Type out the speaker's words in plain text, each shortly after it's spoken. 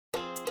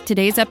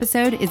Today's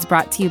episode is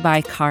brought to you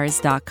by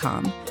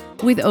Cars.com.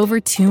 With over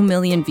 2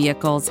 million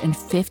vehicles and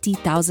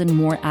 50,000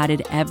 more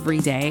added every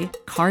day,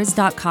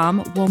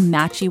 Cars.com will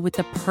match you with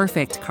the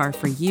perfect car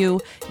for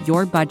you,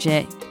 your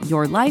budget,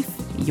 your life,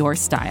 your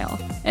style.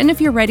 And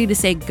if you're ready to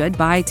say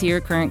goodbye to your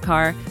current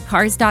car,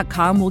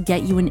 Cars.com will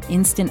get you an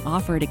instant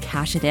offer to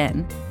cash it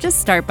in.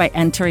 Just start by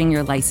entering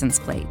your license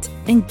plate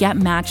and get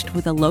matched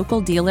with a local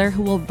dealer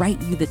who will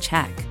write you the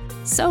check.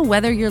 So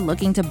whether you're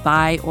looking to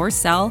buy or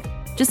sell,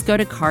 just go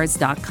to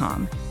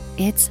Cars.com.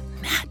 It's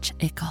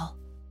magical.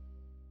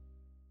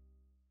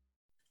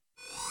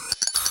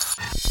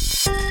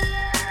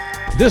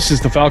 This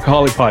is the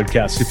Falcoholic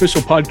Podcast, the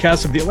official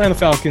podcast of the Atlanta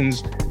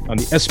Falcons on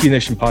the SB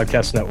Nation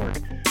Podcast Network.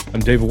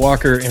 I'm David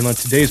Walker, and on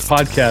today's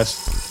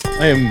podcast,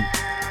 I am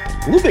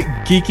a little bit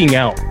geeking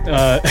out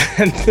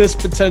in this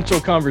potential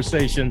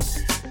conversation.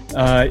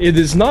 It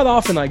is not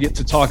often I get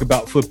to talk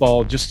about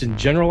football just in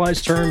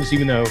generalized terms,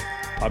 even though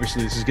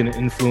obviously this is going to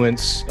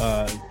influence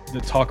the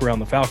talk around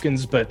the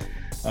Falcons, but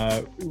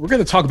we're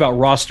going to talk about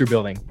roster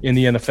building in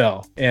the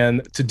NFL.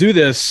 And to do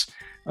this,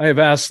 I have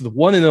asked the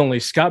one and only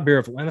Scott Bair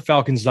of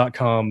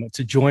AtlantaFalcons.com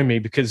to join me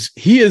because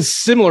he is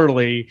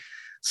similarly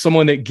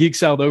someone that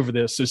geeks out over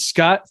this. So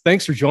Scott,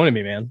 thanks for joining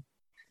me, man.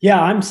 Yeah,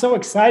 I'm so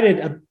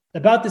excited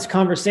about this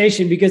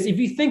conversation because if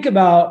you think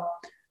about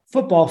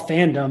football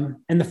fandom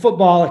and the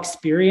football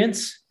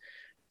experience,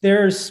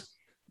 there's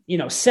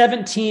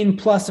 17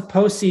 plus a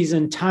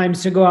postseason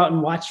times to go out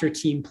and watch your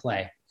team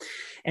play.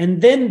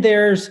 And then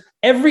there's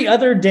every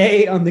other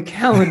day on the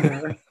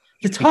calendar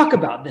to talk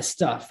about this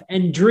stuff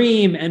and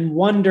dream and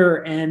wonder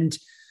and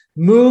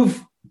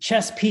move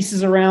chess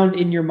pieces around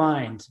in your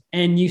mind.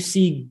 And you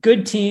see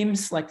good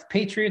teams like the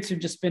Patriots who've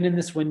just been in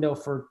this window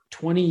for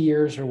 20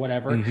 years or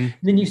whatever. Mm-hmm. And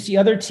then you see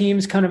other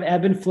teams kind of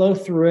ebb and flow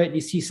through it.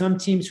 You see some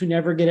teams who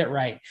never get it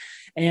right.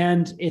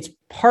 And it's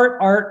part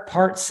art,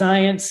 part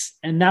science.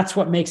 And that's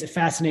what makes it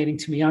fascinating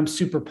to me. I'm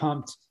super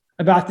pumped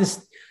about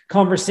this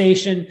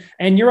conversation.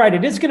 And you're right,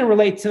 it is going to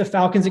relate to the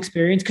Falcons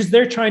experience because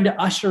they're trying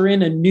to usher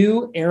in a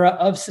new era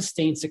of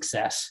sustained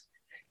success.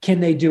 Can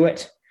they do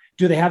it?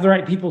 Do they have the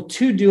right people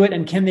to do it?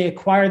 And can they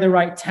acquire the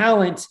right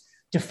talent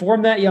to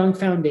form that young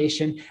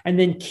foundation and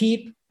then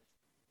keep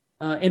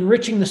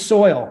enriching the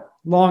soil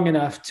long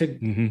enough to,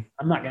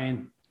 I'm not going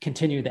to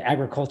continue the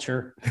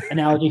agriculture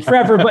analogy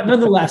forever, but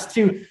nonetheless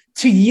to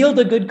yield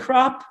a good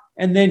crop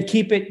and then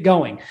keep it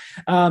going.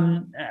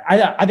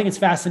 I think it's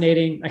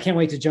fascinating. I can't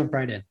wait to jump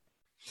right in.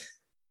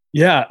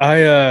 Yeah,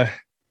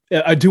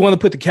 I do want to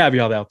put the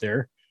caveat out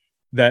there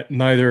that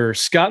neither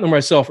Scott nor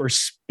myself are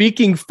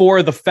speaking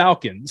for the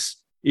Falcons,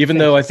 even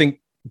though I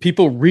think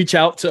people reach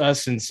out to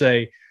us and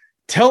say,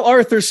 tell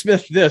Arthur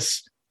Smith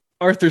this.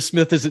 Arthur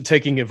Smith isn't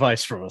taking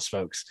advice from us,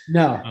 folks.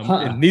 No.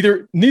 And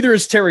neither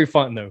is Terry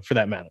Fontenot, for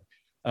that matter.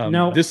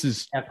 No, this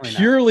is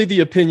purely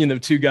the opinion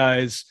of two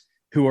guys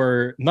who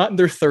are not in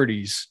their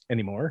 30s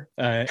anymore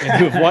and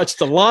who have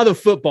watched a lot of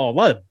football, a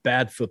lot of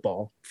bad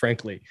football,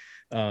 frankly.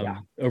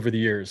 Over the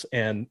years,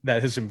 and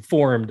that has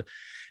informed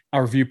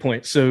our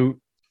viewpoint. So,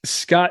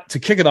 Scott, to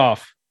kick it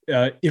off,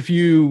 if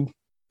you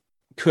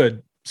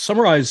could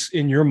summarize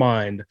in your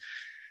mind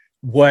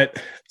what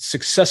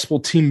successful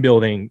team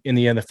building in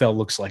the NFL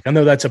looks like. I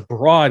know that's a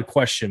broad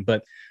question,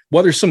 but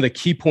what are some of the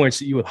key points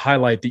that you would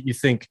highlight that you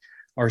think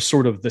are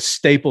sort of the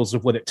staples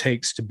of what it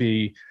takes to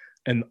be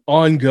an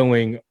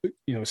ongoing,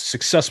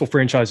 successful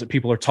franchise that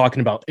people are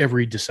talking about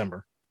every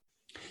December?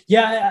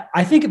 Yeah,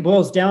 I think it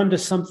boils down to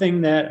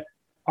something that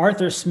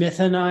Arthur Smith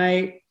and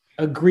I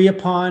agree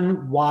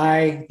upon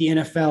why the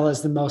NFL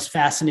is the most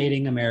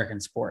fascinating American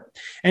sport.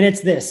 And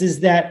it's this, is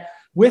that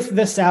with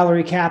the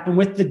salary cap and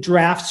with the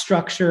draft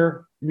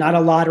structure, not a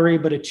lottery,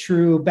 but a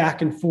true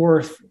back and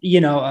forth,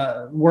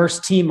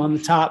 worst team on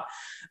the top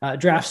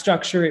draft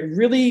structure, it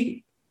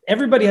really,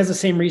 everybody has the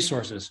same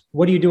resources.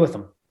 What do you do with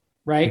them,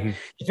 right? Mm-hmm.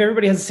 If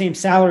everybody has the same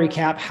salary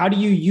cap, how do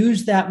you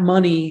use that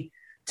money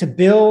to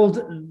build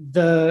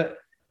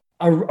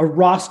a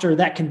roster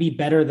that can be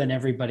better than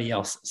everybody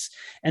else's?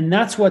 And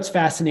that's what's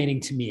fascinating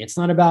to me. It's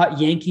not about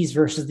Yankees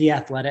versus the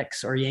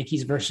Athletics or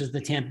Yankees versus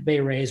the Tampa Bay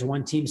Rays.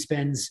 One team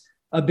spends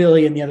 $1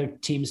 billion, the other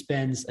team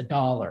spends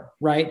 $1,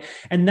 right?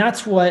 And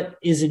that's what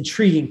is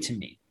intriguing to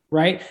me,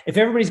 right? If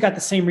everybody's got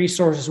the same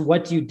resources,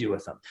 what do you do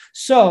with them?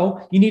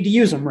 So you need to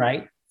use them,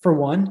 right, for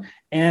one.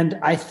 And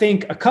I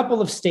think a couple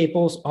of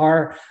staples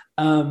are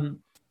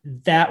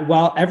that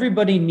while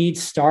everybody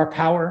needs star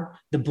power,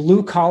 the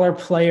blue collar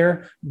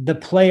player, the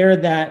player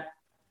that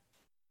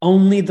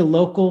only the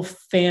local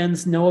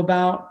fans know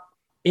about,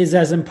 is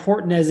as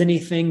important as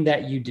anything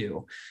that you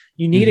do.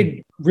 You need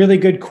a really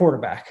good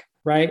quarterback,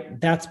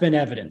 right? That's been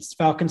evidenced.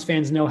 Falcons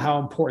fans know how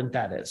important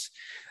that is.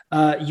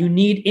 You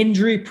need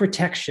injury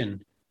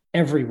protection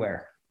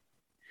everywhere.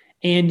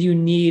 And you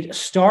need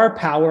star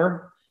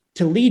power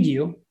to lead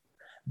you,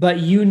 but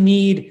you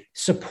need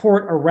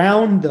support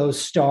around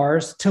those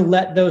stars to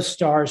let those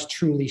stars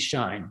truly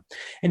shine.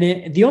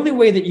 And the only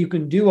way that you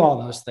can do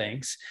all those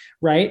things,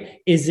 right,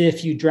 is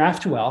if you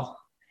draft well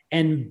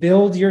and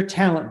build your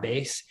talent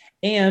base.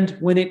 And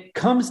when it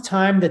comes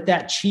time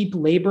that cheap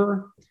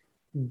labor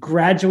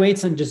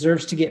graduates and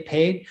deserves to get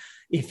paid,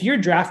 if you're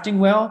drafting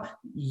well,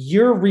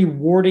 you're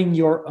rewarding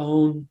your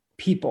own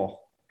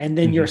people, and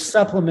then you're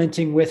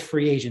supplementing with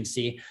free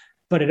agency.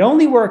 But it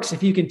only works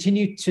if you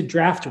continue to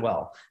draft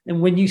well. And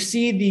when you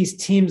see these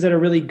teams that are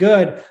really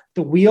good,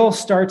 the wheel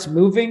starts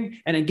moving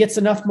and it gets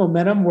enough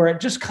momentum where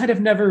it just kind of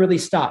never really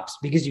stops,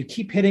 because you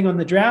keep hitting on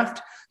the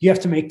draft. You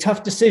have to make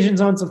tough decisions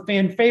on some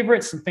fan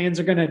favorites. Some fans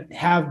are going to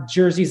have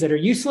jerseys that are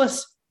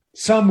useless.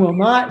 Some will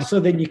not.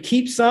 So then you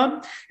keep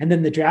some, and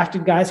then the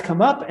drafted guys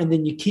come up, and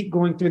then you keep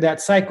going through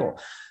that cycle.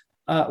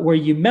 Where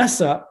you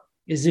mess up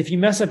is if you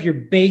mess up your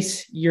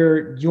base,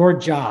 your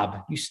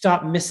job, you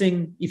stop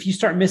missing. If you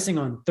start missing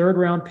on 3rd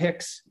round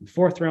picks,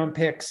 4th round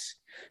picks,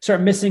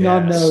 start missing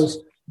on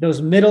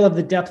those middle of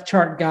the depth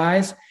chart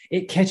guys,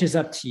 it catches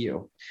up to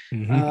you.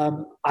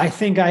 I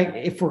think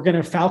if we're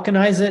going to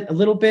falconize it a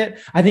little bit,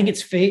 I think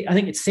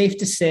it's safe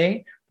to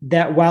say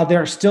that while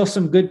there are still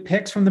some good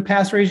picks from the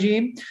past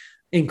regime,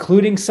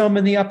 including some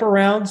in the upper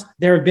rounds,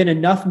 there have been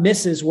enough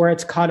misses where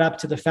it's caught up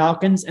to the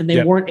Falcons, and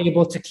they weren't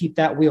able to keep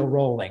that wheel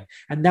rolling.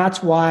 And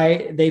that's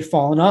why they've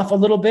fallen off a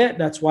little bit.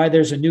 That's why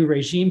there's a new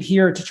regime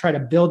here to try to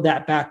build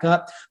that back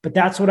up. But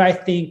that's what I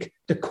think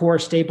the core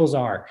staples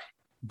are: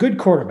 good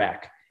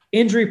quarterback,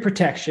 injury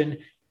protection,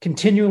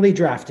 continually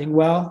drafting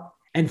well,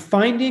 and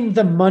finding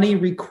the money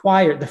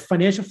required, the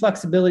financial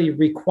flexibility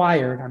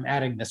required, I'm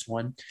adding this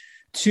one,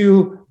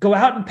 to go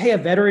out and pay a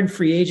veteran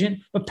free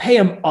agent, but pay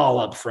them all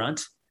up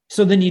front.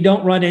 So then you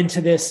don't run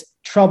into this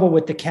trouble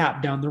with the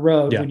cap down the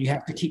road when you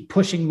have to keep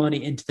pushing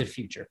money into the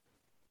future.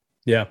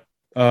 Yeah.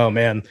 Oh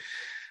man.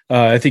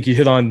 I think you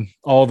hit on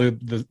all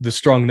the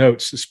strong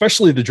notes,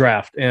 especially the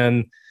draft.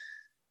 And,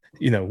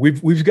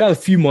 we've got a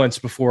few months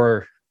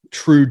before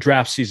true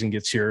draft season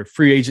gets here.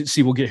 Free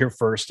agency will get here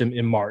first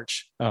in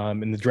March,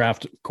 and the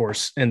draft, of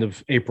course, end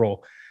of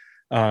April.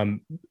 But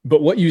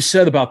what you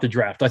said about the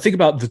draft, I think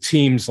about the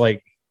teams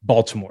like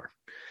Baltimore,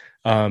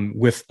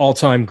 with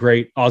all-time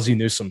great Ozzie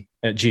Newsome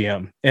at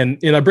GM. And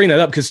I bring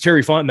that up because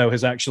Terry Fontenot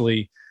has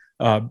actually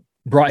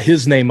brought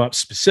his name up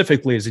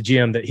specifically as a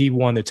GM that he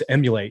wanted to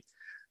emulate,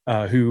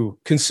 who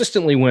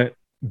consistently went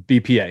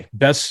BPA,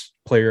 best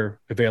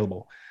player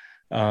available.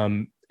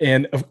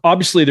 And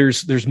obviously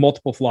there's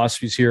multiple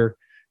philosophies here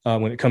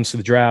when it comes to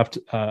the draft.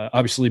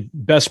 Obviously,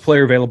 best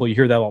player available, you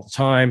hear that all the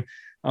time.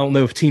 I don't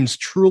know if teams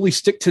truly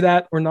stick to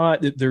that or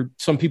not.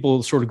 Some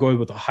people sort of go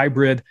with a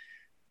hybrid,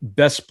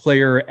 best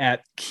player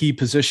at key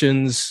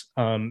positions.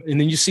 And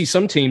then you see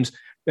some teams,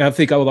 I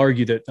think I would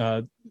argue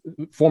that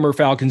former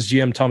Falcons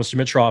GM Thomas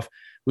Dimitroff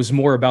was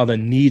more about a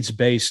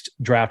needs-based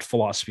draft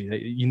philosophy.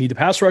 You need a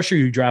pass rusher,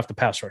 you draft a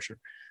pass rusher.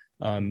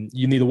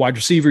 You need a wide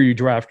receiver, you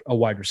draft a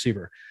wide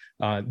receiver.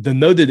 The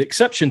noted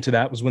exception to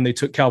that was when they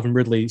took Calvin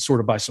Ridley sort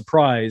of by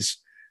surprise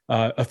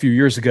a few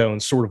years ago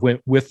and sort of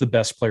went with the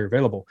best player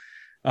available.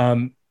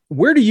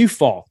 Where do you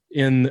fall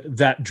in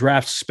that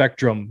draft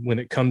spectrum when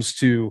it comes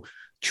to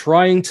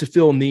trying to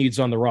fill needs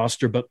on the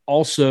roster, but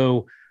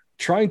also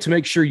trying to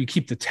make sure you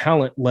keep the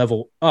talent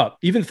level up,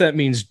 even if that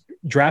means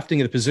drafting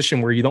in a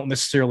position where you don't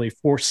necessarily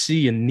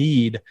foresee a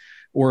need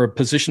or a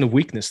position of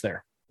weakness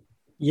there?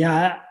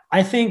 Yeah,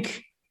 I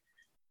think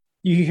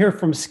you hear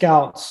from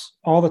scouts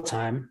all the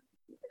time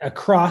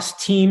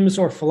across teams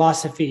or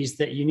philosophies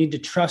that you need to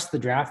trust the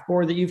draft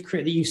board that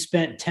you've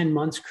spent 10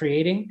 months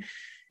creating.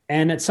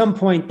 And at some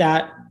point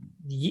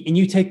and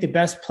you take the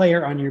best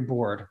player on your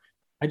board.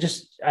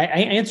 I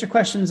answer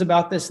questions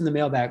about this in the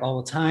mailbag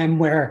all the time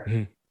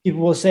where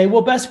people will say,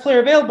 well, best player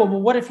available.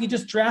 Well, what if you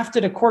just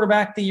drafted a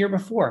quarterback the year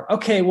before?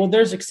 Okay, well,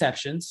 there's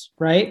exceptions,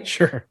 right?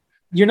 Sure.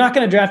 You're not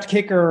going to draft a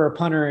kicker or a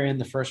punter in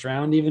the first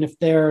round, even if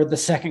they're the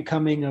second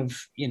coming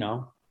of,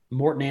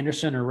 Morton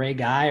Anderson or Ray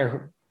Guy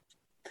or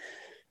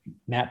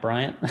Matt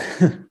Bryant.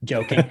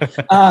 Joking.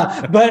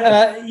 But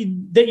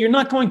that you're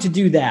not going to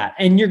do that.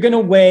 And you're going to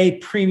weigh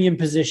premium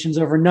positions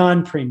over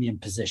non-premium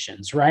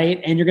positions,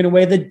 right? And you're going to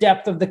weigh the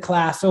depth of the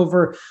class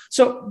over.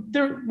 So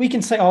we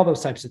can say all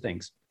those types of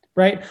things,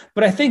 right?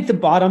 But I think the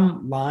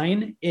bottom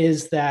line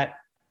is that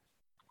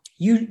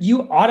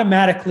you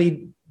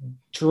automatically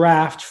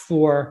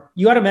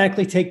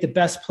take the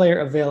best player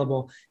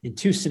available in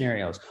two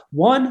scenarios.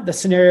 One, the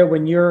scenario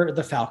when you're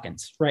the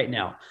Falcons right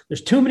now.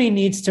 There's too many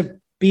needs to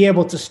be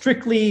able to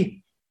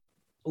strictly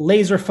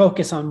laser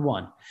focus on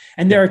one.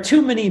 And there are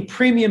too many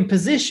premium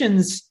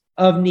positions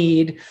of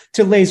need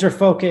to laser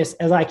focus,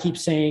 as I keep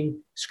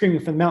saying, screaming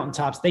from the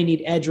mountaintops. They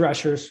need edge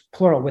rushers,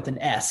 plural with an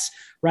S,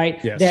 right?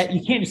 Yes. That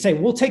you can't just say,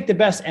 we'll take the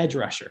best edge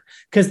rusher,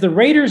 because the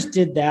Raiders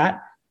did that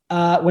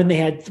when they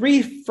had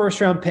 3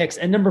 first-round picks.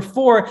 And number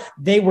 4,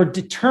 they were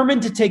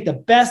determined to take the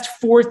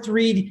best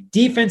 4-3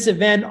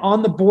 defensive end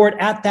on the board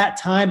at that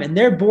time. And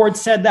their board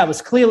said that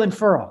was Cleveland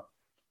Ferrell.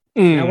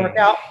 Did that work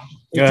out?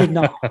 It did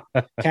not.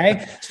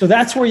 Okay. So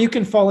that's where you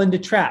can fall into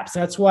traps.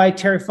 That's why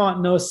Terry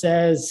Fontenot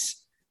says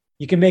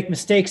you can make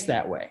mistakes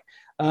that way.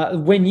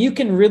 When you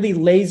can really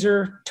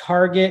laser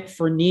target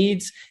for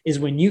needs is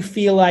when you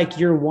feel like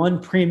you're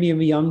one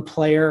premium young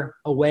player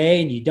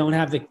away and you don't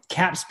have the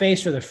cap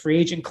space, or the free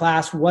agent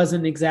class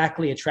wasn't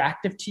exactly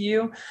attractive to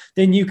you.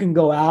 Then you can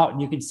go out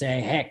and you can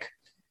say, heck,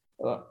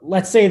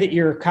 let's say that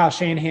you're Kyle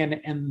Shanahan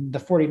and the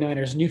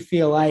 49ers, and you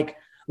feel like,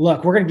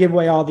 look, we're going to give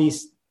away all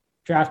these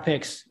draft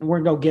picks and we're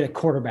going to go get a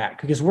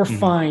quarterback because we're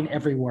fine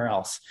everywhere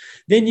else.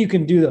 Then you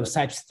can do those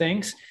types of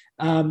things.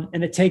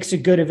 And it takes a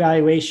good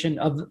evaluation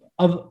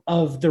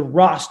of the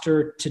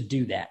roster to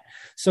do that.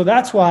 So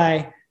that's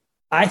why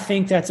I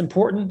think that's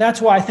important.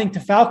 That's why I think the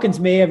Falcons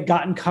may have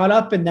gotten caught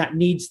up in that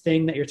needs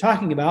thing that you're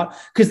talking about,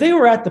 because they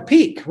were at the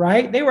peak,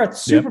 right? They were at the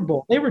Super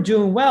Bowl. They were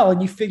doing well.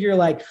 And you figure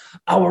like,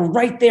 oh, we're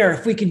right there.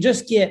 If we can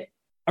just get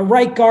a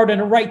right guard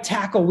and a right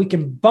tackle, we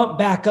can bump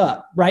back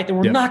up, right? Then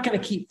we're not going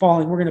to keep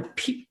falling. We're going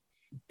to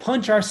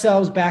punch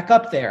ourselves back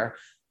up there.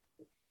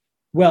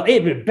 Well,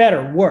 it would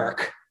better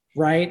work,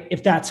 right?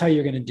 If that's how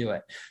you're going to do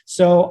it.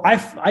 So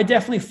I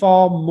definitely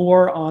fall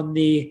more on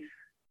the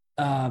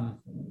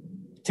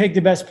take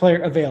the best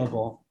player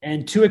available.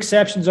 And two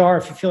exceptions are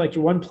if you feel like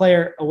you're one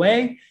player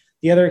away.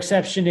 The other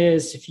exception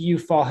is if you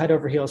fall head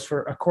over heels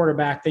for a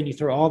quarterback, then you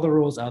throw all the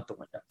rules out the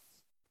window.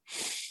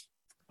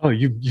 Oh,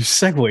 you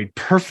segued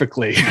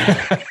perfectly.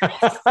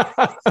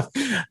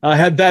 I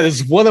had that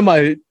as one of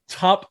my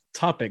top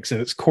topics, and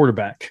it's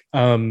quarterback.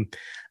 I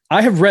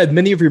have read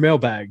many of your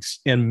mailbags,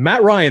 and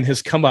Matt Ryan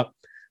has come up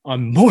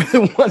on more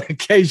than one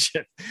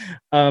occasion.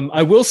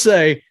 I will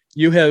say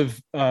you have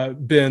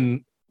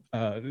been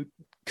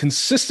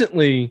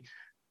consistently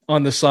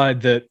on the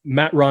side that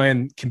Matt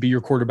Ryan can be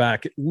your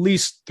quarterback at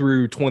least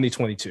through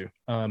 2022,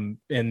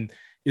 and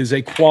is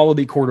a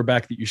quality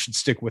quarterback that you should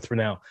stick with for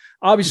now.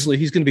 Obviously,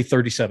 he's going to be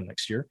 37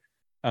 next year.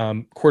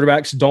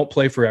 Quarterbacks don't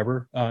play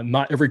forever.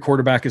 Not every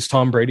quarterback is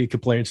Tom Brady,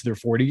 could play into their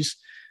 40s.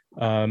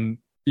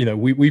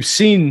 We've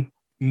seen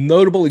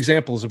notable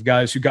examples of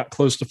guys who got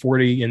close to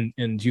 40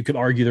 and you could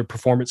argue their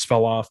performance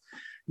fell off,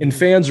 and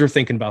fans are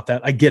thinking about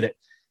that. I get it.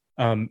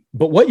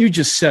 But what you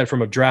just said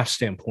from a draft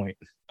standpoint,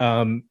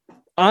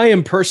 I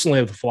am personally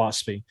of the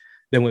philosophy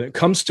that when it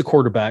comes to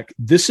quarterback,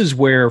 this is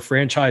where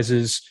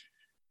franchises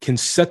can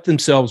set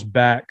themselves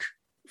back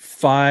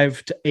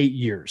 5 to 8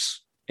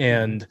 years.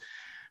 And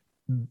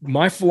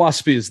my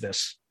philosophy is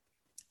this: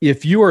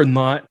 if you are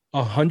not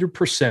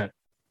 100%,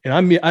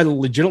 and I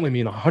legitimately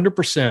mean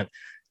 100%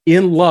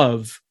 in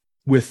love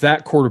with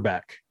that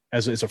quarterback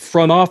as a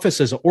front office,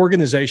 as an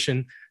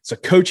organization, as a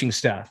coaching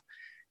staff,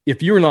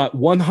 if you're not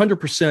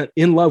 100%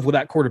 in love with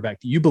that quarterback,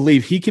 that you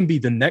believe he can be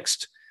the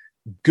next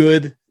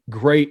good,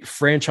 great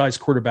franchise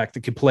quarterback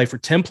that can play for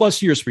 10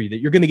 plus years for you, that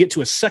you're going to get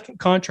to a second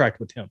contract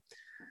with him,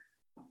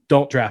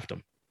 don't draft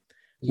him.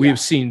 We have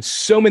seen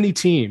so many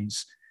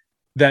teams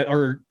that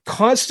are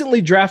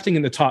constantly drafting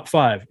in the top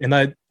 5. And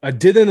I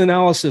did an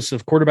analysis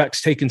of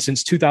quarterbacks taken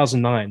since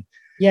 2009.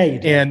 Yeah, you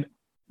did. And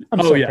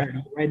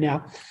right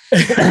now.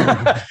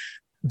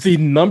 The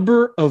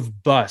number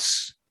of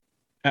busts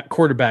at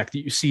quarterback that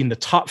you see in the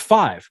top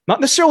 5,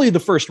 not necessarily the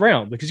first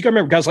round, because you got to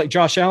remember guys like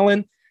Josh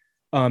Allen,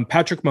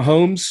 Patrick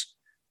Mahomes,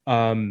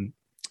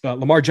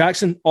 Lamar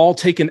Jackson, all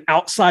taken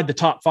outside the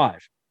top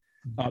 5.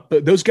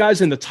 But those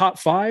guys in the top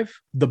 5,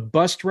 the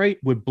bust rate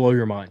would blow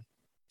your mind.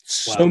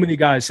 So many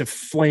guys have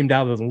flamed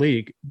out of the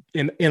league.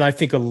 And I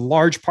think a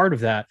large part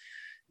of that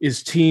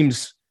is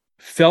teams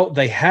felt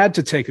they had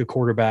to take a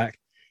quarterback,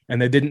 and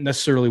they didn't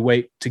necessarily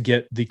wait to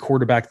get the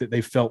quarterback that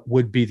they felt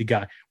would be the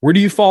guy. Where do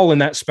you fall in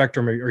that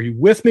spectrum? Are you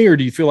with me, or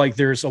do you feel like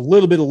there's a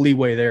little bit of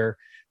leeway there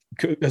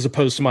as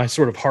opposed to my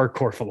sort of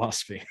hardcore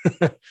philosophy?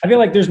 I feel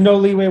like there's no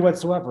leeway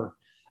whatsoever,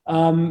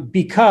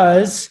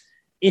 because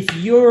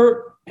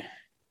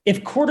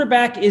if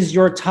quarterback is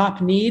your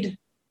top need,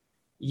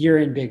 you're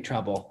in big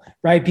trouble,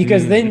 right?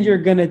 Because then you're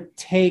going to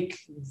take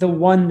the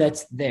one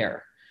that's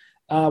there.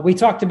 We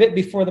talked a bit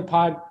before the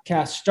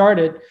podcast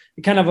started,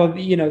 kind of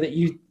that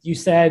you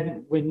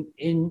said when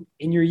in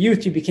your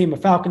youth you became a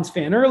Falcons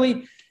fan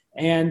early,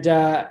 and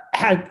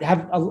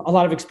have a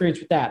lot of experience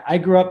with that. I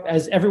grew up,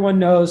 as everyone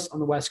knows, on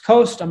the West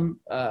Coast.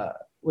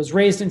 Was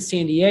raised in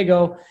San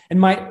Diego, and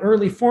my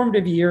early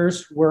formative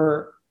years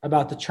were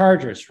about the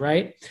Chargers,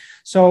 right?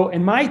 So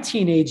in my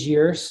teenage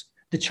years,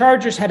 the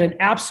Chargers had an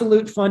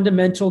absolute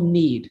fundamental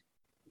need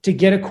to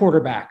get a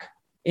quarterback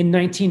in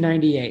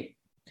 1998.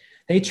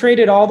 They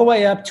traded all the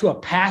way up to a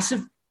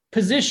passive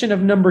position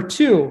of number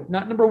 2,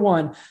 not number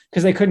 1,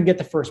 because they couldn't get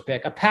the first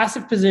pick, a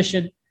passive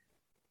position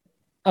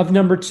of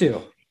number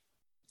 2.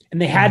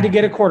 And they had to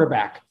get a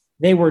quarterback.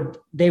 They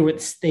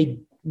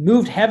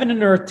moved heaven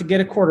and earth to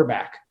get a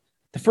quarterback.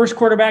 The first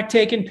quarterback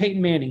taken,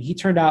 Peyton Manning, he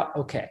turned out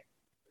okay.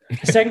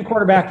 The second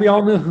quarterback, we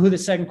all know who the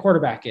second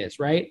quarterback is,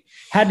 right?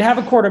 Had to have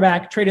a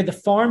quarterback, traded the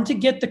farm to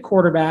get the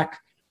quarterback.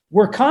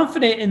 We're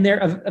confident in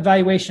their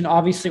evaluation,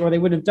 obviously, or they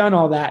wouldn't have done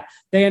all that.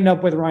 They end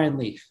up with Ryan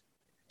Leaf.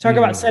 Talk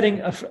about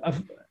setting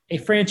a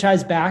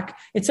franchise back.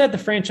 It set the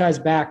franchise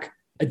back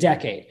a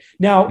decade.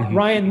 Now,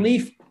 Ryan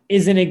Leaf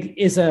is an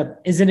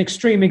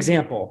extreme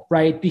example,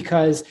 right?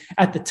 Because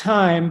at the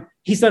time,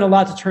 he's done a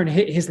lot to turn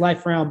his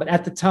life around, but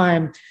at the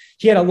time,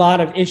 he had a lot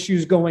of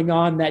issues going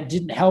on that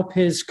didn't help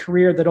his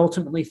career, that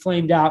ultimately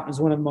flamed out and was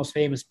one of the most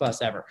famous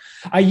busts ever.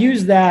 I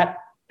use that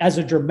as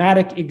a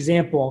dramatic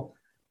example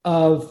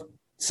of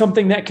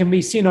something that can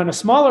be seen on a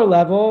smaller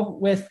level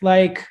with,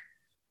 like,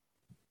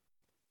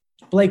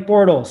 Blake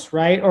Bortles,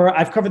 right? Or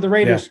I've covered the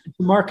Raiders,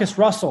 Marcus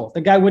Russell.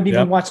 The guy wouldn't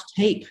even watch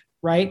tape,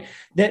 right?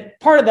 That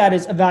part of that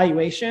is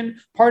evaluation.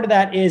 Part of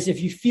that is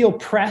if you feel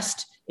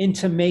pressed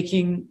into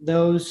making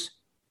those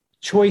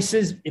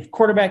choices, if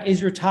quarterback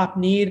is your top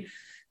need,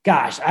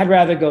 gosh, I'd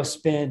rather go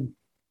spend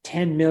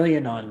 $10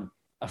 million on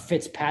a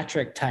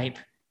Fitzpatrick type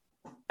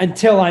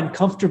until I'm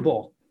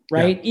comfortable,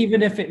 right? Yeah.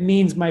 Even if it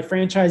means my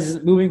franchise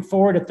isn't moving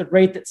forward at the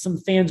rate that some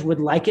fans would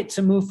like it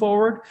to move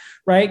forward,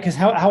 right? Because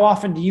how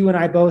often do you and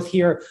I both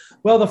hear,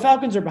 well, the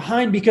Falcons are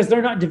behind because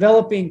they're not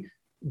developing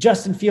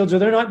Justin Fields or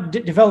they're not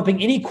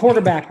developing any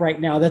quarterback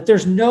right now, that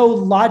there's no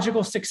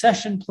logical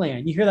succession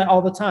plan. You hear that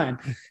all the time.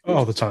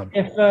 All the time.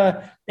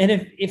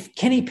 If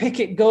Kenny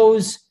Pickett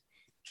goes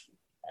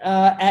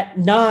at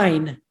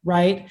 9,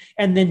 right,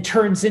 and then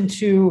turns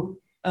into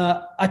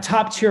a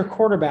top tier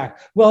quarterback,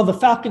 well, the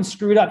Falcons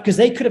screwed up because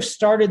they could have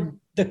started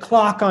the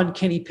clock on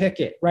Kenny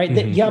Pickett, right? Mm-hmm.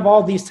 That you have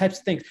all these types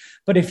of things.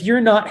 But if you're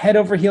not head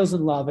over heels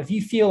in love, if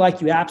you feel like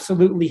you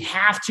absolutely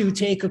have to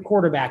take a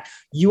quarterback,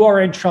 you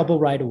are in trouble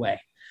right away.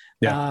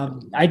 Yeah.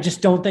 I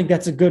just don't think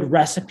that's a good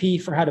recipe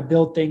for how to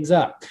build things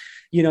up.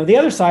 You know, the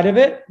other side of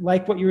it,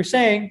 like what you were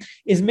saying,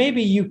 is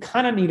maybe you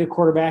kind of need a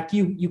quarterback.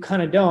 You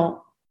kind of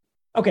don't.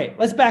 Okay,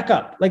 let's back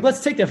up. Like,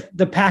 let's take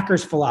the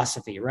Packers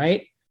philosophy,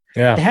 right?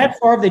 Yeah. They had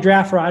Favre, they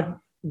draft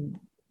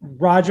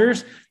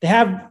Rodgers. They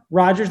have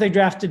Rodgers, they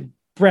drafted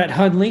Brett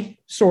Hundley,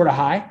 sort of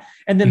high.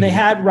 And then they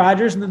had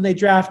Rodgers, and then they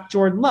draft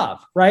Jordan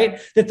Love, right?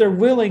 That they're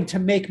willing to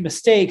make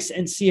mistakes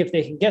and see if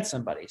they can get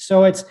somebody.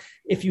 So it's,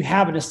 if you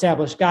have an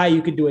established guy,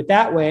 you can do it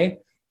that way,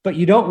 but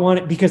you don't want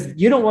it because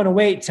you don't want to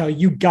wait till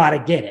you got to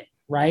get it,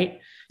 right?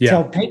 Yeah.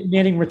 Till Peyton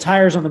Manning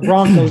retires on the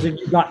Broncos and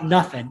you got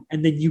nothing,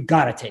 and then you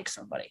got to take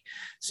somebody.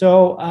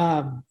 So,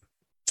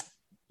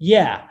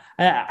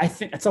 I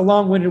think it's a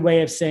long-winded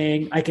way of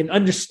saying I can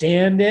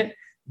understand it,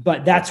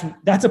 but that's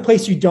a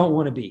place you don't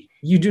want to be.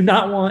 You do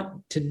not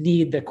want to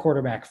need the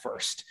quarterback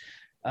first.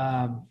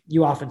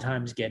 You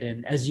oftentimes get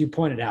in, as you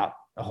pointed out,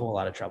 a whole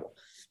lot of trouble.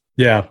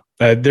 Yeah.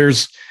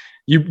 There's,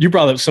 you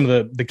brought up some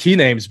of the key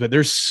names, but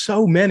there's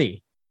so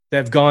many that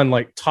have gone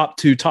like top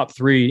 2, top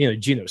 3, you know,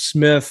 Geno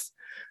Smith.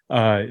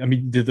 I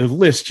mean, the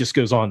list just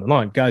goes on and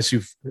on. Guys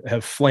who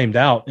have flamed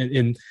out,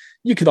 and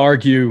you could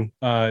argue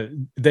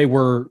they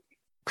were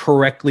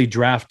correctly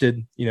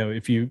drafted, you know,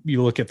 if you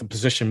look at the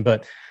position.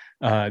 But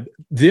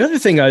the other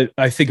thing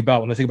I think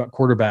about when I think about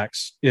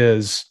quarterbacks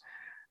is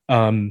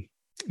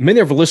many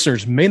of our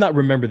listeners may not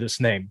remember this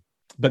name,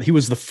 but he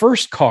was the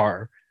first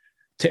Carr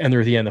to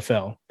enter the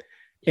NFL.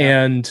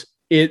 Yeah. And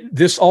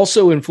this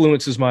also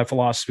influences my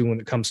philosophy when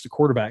it comes to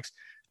quarterbacks.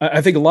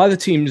 I think a lot of the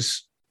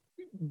teams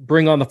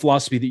bring on the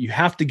philosophy that you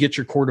have to get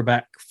your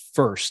quarterback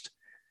first.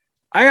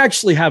 I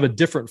actually have a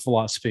different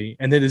philosophy,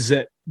 and that is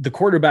that the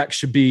quarterback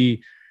should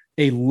be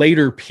a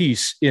later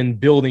piece in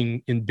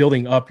building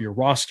up your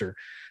roster.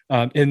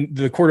 And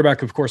the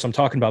quarterback, of course, I'm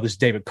talking about is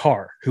David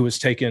Carr, who was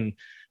taken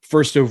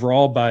first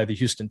overall by the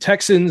Houston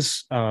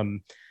Texans.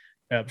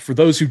 For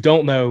those who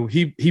don't know,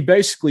 he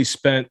basically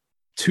spent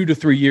 2 to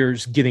 3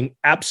 years getting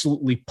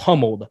absolutely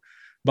pummeled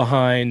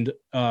behind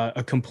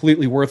a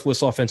completely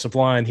worthless offensive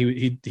line.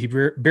 He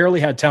barely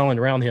had talent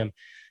around him,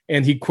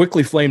 and he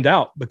quickly flamed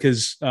out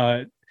because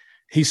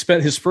he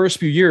spent his first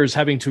few years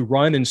having to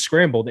run and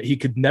scramble, that he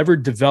could never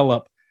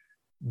develop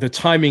the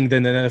timing that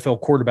an NFL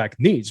quarterback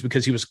needs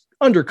because he was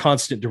under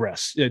constant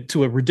duress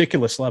to a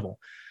ridiculous level.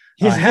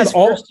 His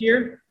first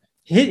year,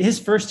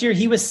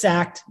 he was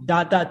sacked ...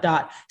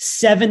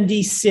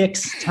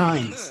 76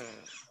 times.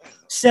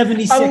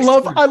 76.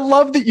 I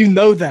love that you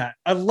know that.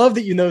 I love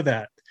that you know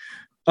that.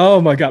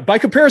 Oh my God. By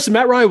comparison,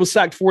 Matt Ryan was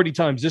sacked 40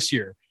 times this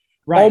year.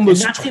 Right.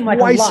 Almost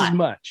twice as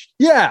much.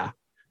 Yeah.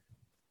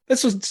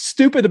 That's a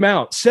stupid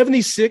amount.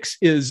 76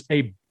 is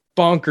a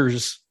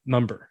bonkers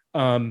number.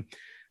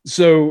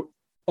 So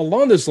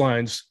along those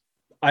lines,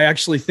 I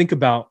actually think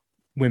about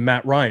when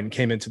Matt Ryan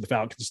came into the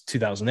Falcons in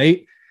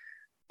 2008.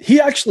 He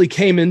actually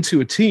came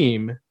into a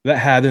team that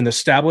had an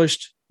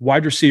established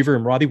wide receiver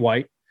in Roddy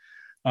White.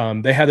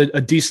 They had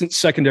a decent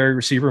secondary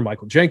receiver,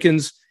 Michael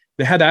Jenkins.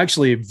 They had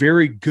actually a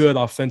very good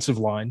offensive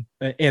line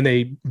and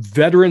a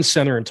veteran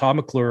center in Todd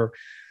McClure.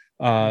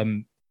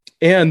 And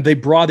they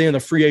brought in a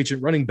free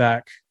agent running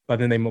back by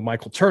the name of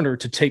Michael Turner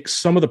to take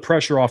some of the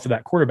pressure off of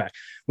that quarterback.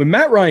 When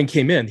Matt Ryan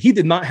came in, he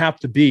did not have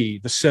to be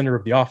the center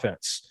of the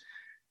offense.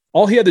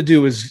 All he had to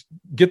do was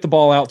get the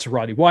ball out to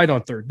Roddy White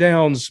on third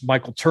downs.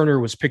 Michael Turner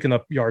was picking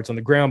up yards on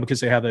the ground because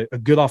they had a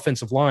good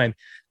offensive line.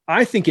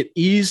 I think it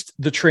eased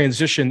the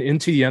transition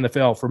into the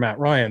NFL for Matt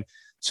Ryan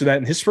so that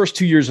in his first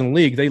 2 years in the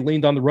league, they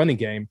leaned on the running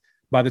game.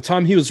 By the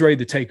time he was ready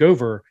to take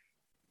over,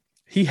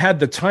 he had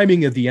the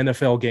timing of the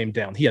NFL game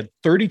down. He had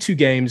 32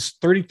 games,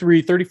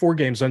 33, 34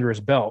 games under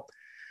his belt.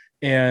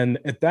 And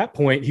at that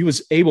point, he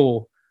was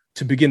able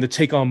to begin to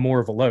take on more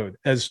of a load.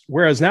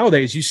 Whereas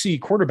nowadays, you see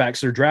quarterbacks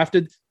that are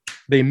drafted,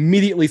 they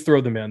immediately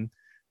throw them in.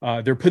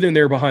 They're put in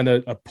there behind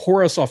a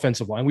porous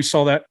offensive line. We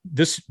saw that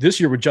this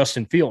year with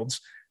Justin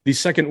Fields, the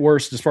second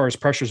worst as far as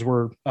pressures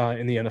were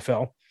in the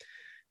NFL.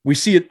 We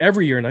see it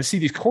every year, and I see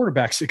these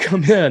quarterbacks that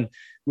come in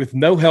with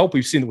no help.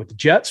 We've seen it with the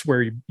Jets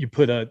where you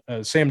put a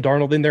Sam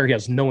Darnold in there. He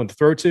has no one to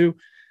throw to.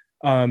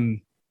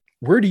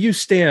 Where do you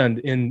stand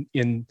in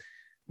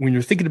when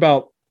you're thinking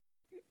about,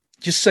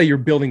 just say you're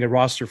building a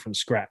roster from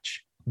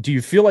scratch? Do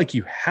you feel like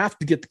you have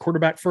to get the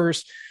quarterback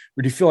first,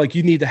 or do you feel like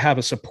you need to have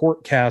a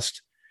support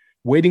cast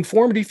waiting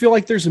for him? Or do you feel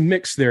like there's a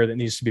mix there that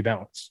needs to be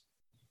balanced?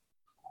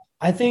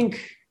 I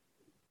think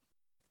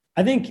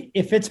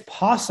if it's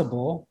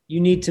possible, you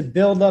need to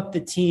build up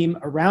the team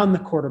around the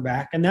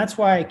quarterback. And that's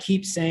why I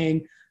keep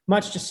saying,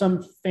 much to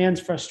some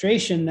fans'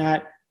 frustration,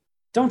 that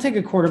don't take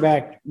a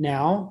quarterback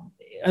now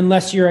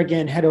unless you're,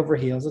 again, head over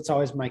heels. That's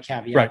always my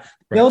caveat. Right.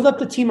 Build up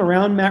the team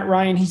around Matt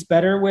Ryan. He's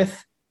better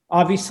with,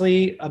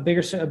 obviously, a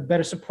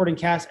better supporting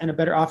cast and a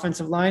better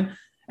offensive line.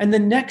 And the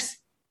next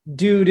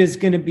dude is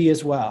going to be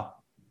as well.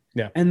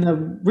 Yeah. And the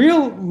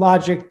real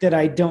logic that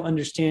I don't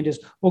understand is,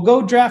 well,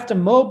 go draft a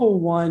mobile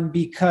one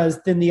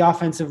because then the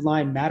offensive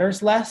line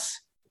matters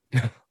less.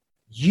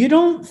 You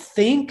don't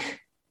think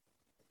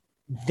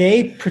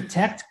they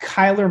protect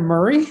Kyler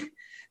Murray?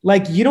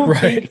 Like, you don't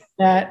think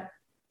that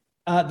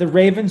the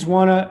Ravens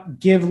want to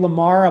give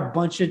Lamar a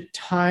bunch of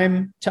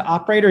time to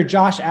operate, or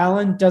Josh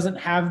Allen doesn't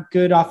have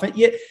good offense?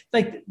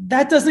 Like,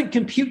 that doesn't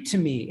compute to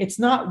me. It's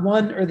not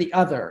one or the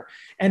other.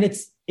 And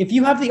if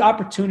you have the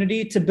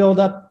opportunity to build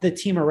up the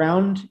team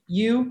around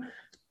you,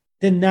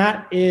 then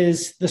that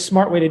is the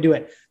smart way to do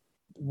it.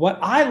 What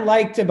I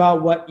liked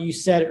about what you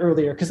said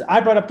earlier, because I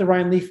brought up the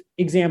Ryan Leaf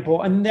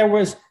example, and there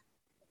was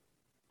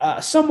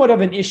somewhat of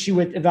an issue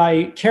with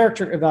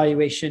character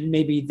evaluation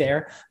maybe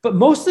there. But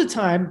most of the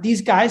time,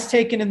 these guys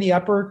taken in the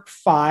upper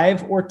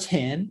 5 or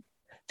 10,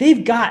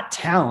 they've got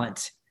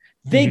talent.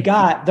 They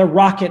got the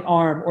rocket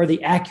arm or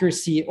the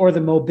accuracy or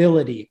the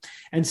mobility.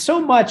 And so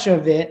much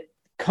of it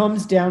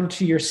comes down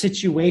to your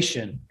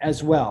situation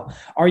as well.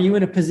 Are you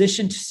in a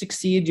position to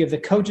succeed? Do you have the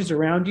coaches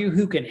around you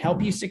who can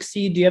help you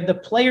succeed? Do you have the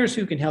players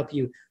who can help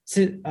you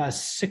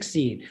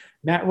succeed?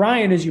 Matt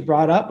Ryan, as you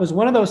brought up, was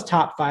one of those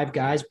top 5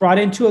 guys, brought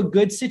into a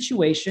good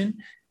situation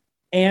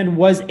and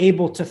was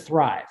able to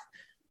thrive.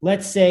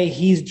 Let's say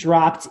he's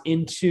dropped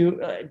into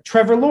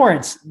Trevor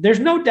Lawrence. There's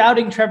no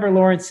doubting Trevor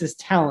Lawrence's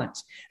talent,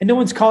 and no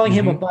one's calling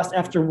him a bust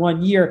after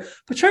 1 year,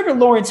 but Trevor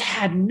Lawrence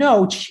had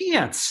no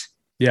chance.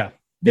 Yeah.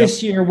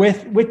 This year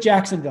with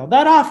Jacksonville.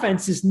 That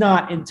offense is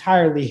not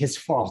entirely his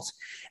fault.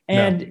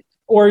 And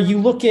or you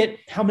look at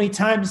how many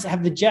times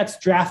have the Jets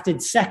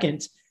drafted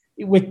second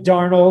with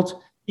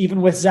Darnold,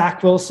 even with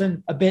Zach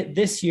Wilson a bit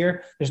this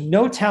year. There's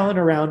no talent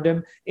around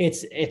him.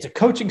 It's a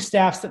coaching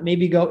staffs that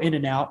maybe go in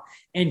and out.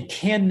 And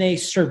can they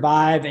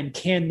survive, and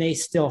can they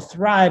still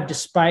thrive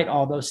despite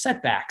all those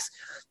setbacks?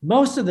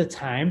 Most of the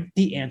time,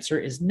 the answer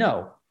is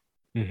no.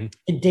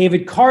 In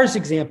David Carr's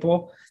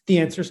example, the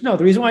answer is no.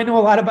 The reason why I know a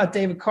lot about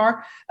David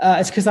Carr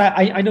is because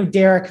I know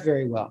Derek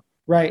very well,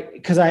 right?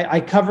 Because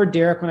I covered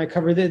Derek when I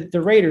covered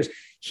the Raiders.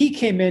 He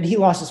came in, he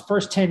lost his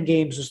first 10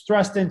 games, was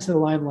thrust into the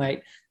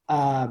limelight.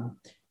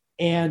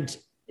 And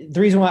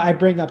the reason why I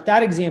bring up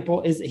that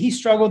example is that he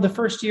struggled the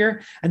first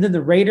year, and then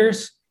the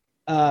Raiders,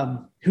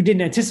 who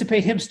didn't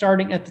anticipate him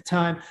starting at the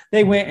time,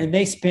 they went and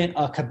they spent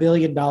 $1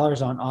 billion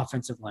on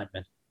offensive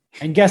linemen.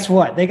 And guess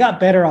what? They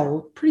got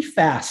better pretty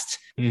fast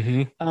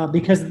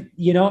because,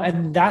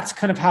 and that's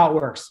kind of how it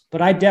works.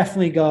 But I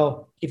definitely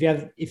go,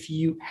 if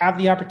you have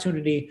the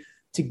opportunity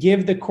to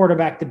give the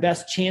quarterback the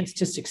best chance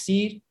to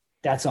succeed,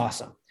 that's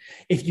awesome.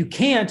 If you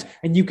can't,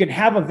 and you can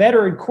have a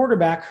veteran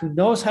quarterback who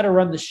knows how to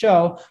run the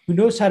show, who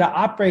knows how to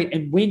operate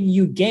and win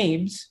you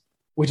games,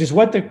 which is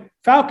what the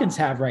Falcons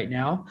have right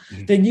now,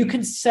 then you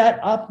can set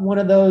up one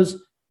of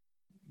those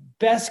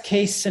best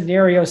case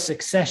scenario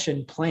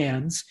succession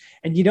plans,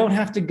 and you don't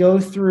have to go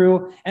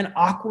through an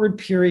awkward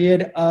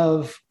period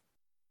of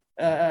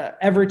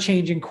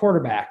ever-changing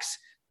quarterbacks.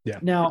 Yeah.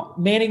 Now,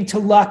 Manning to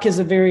Luck is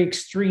a very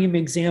extreme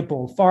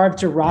example. Favre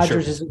to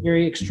Rodgers is a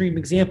very extreme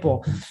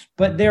example.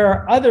 But there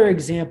are other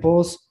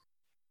examples.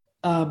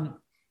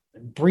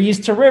 Breeze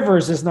to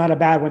Rivers is not a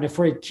bad one if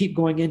we keep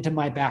going into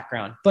my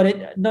background.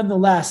 But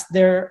nonetheless,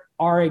 there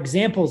are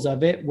examples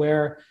of it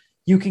where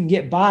you can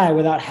get by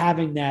without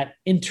having that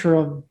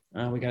interim.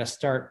 We got to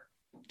start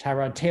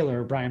Tyrod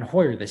Taylor or Brian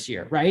Hoyer this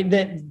year, right?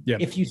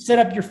 If you set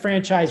up your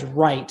franchise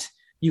right,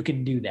 you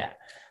can do that.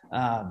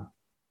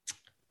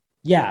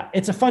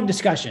 It's a fun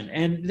discussion.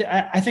 And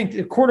I think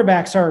the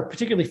quarterbacks are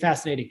particularly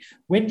fascinating.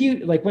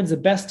 When's the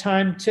best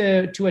time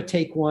to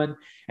take one,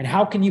 and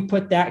how can you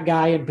put that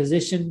guy in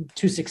position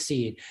to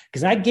succeed?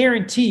 Because I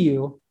guarantee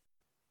you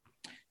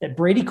that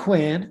Brady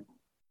Quinn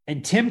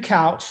and Tim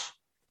Couch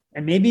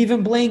and maybe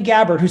even Blaine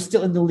Gabbert, who's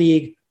still in the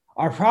league,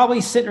 are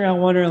probably sitting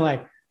around wondering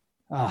like,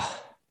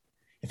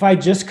 if I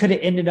just could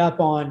have ended up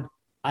on,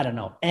 I don't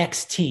know,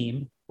 X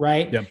team,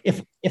 right?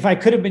 Yep. If I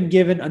could have been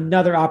given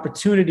another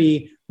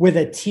opportunity with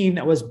a team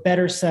that was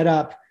better set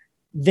up,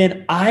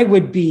 then I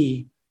would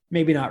be,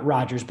 maybe not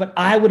Rodgers, but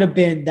I would have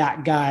been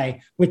that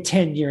guy with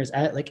 10 years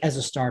as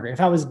a starter. If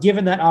I was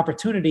given that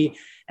opportunity,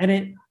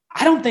 and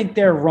I don't think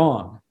they're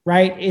wrong,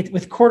 right?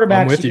 With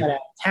quarterbacks, you got to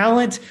have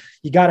talent.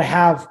 You got to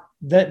have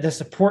the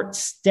support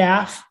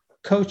staff,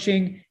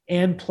 coaching,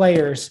 and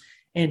players.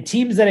 And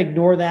teams that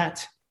ignore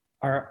that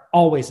are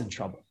always in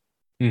trouble.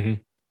 Mm-hmm.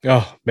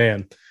 Oh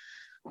man.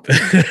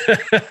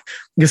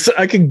 Guess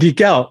I can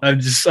geek out.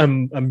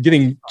 I'm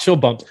getting chill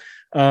bumps.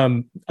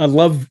 I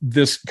love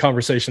this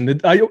conversation.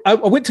 I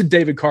went to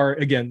David Carr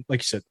again, like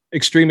you said,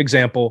 extreme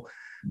example.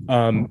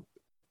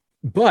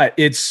 But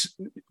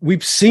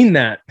we've seen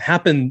that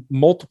happen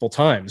multiple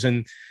times,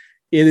 and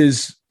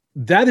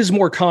that is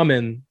more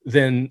common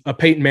than a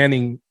Peyton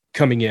Manning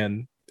coming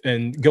in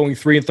and going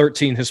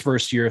 3-13 his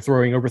first year,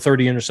 throwing over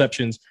 30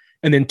 interceptions,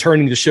 and then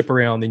turning the ship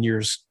around in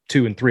years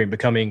 2 and 3 and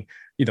becoming,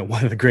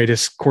 one of the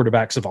greatest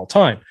quarterbacks of all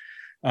time.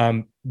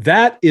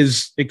 That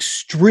is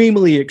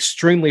extremely,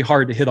 extremely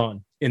hard to hit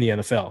on in the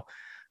NFL.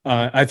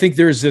 I think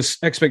there's this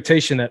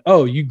expectation that,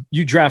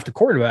 you draft a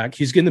quarterback,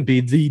 he's going to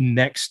be the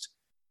next,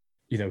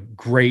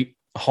 great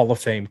Hall of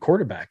Fame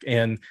quarterback.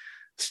 And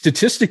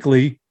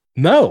statistically,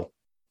 no,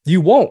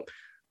 you won't.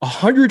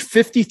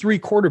 153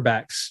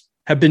 quarterbacks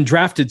have been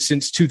drafted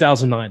since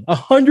 2009.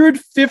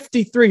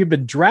 153 have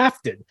been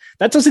drafted.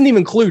 That doesn't even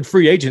include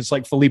free agents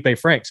like Felipe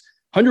Franks.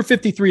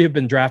 153 have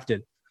been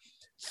drafted.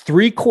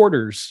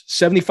 3/4,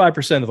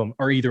 75% of them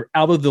are either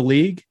out of the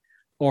league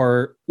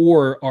or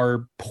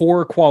are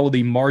poor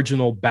quality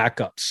marginal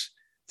backups.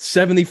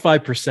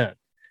 75%.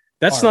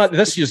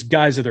 That's just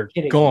guys that are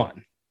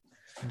gone.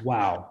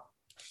 Wow.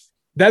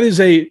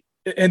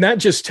 And that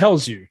just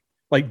tells you,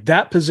 like,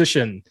 that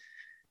position,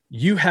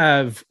 you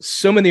have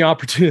so many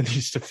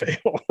opportunities to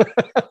fail,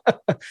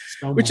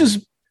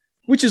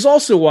 which is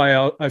also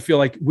why I feel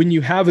like when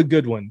you have a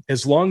good one,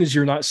 as long as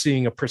you're not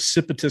seeing a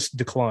precipitous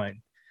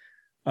decline,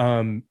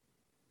 I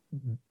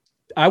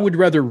would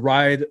rather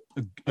ride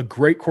a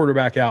great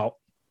quarterback out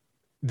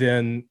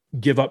than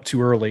give up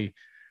too early.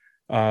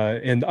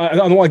 And I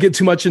don't want to get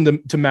too much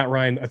into Matt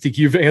Ryan. I think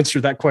you've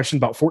answered that question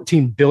about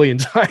 14 billion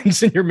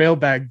times in your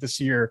mailbag this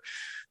year.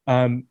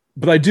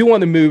 But I do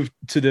want to move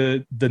to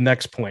the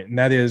next point, and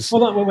that is...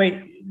 Hold on,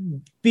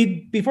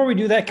 wait. Before we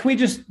do that, can we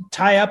just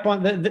tie up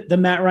on the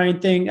Matt Ryan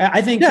thing?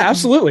 I think... Yeah,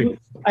 absolutely.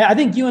 I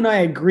think you and I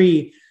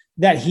agree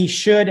that he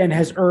should and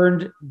has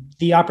earned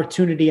the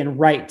opportunity and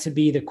right to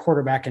be the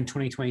quarterback in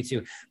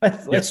 2022.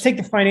 But let's take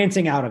the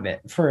financing out of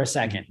it for a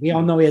second. We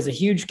all know he has a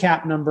huge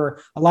cap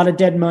number, a lot of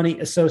dead money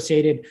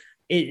associated.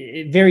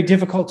 Very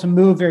difficult to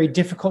move, very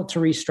difficult to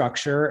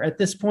restructure at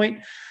this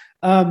point.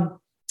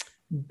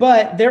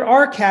 But there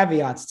are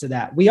caveats to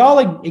that. We all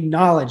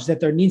acknowledge that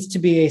there needs to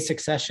be a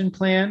succession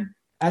plan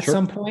at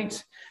some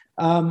point.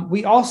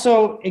 We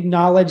also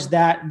acknowledge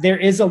that there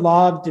is a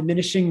law of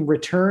diminishing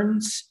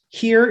returns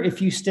here.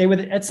 If you stay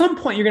with it, at some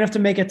point, you're going to have to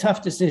make a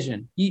tough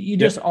decision. You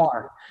just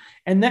are.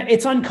 And that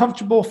it's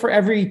uncomfortable for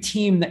every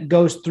team that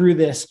goes through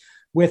this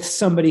with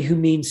somebody who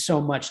means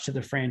so much to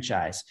the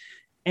franchise.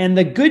 And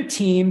the good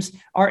teams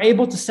are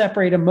able to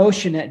separate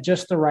emotion at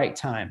just the right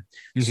time.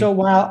 Mm-hmm. So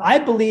while I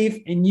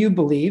believe and you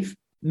believe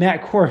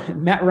Matt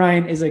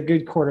Ryan is a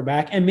good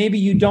quarterback, and maybe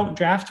you don't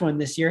draft one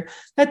this year,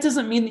 that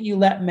doesn't mean that you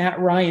let Matt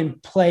Ryan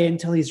play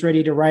until he's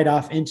ready to ride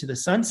off into the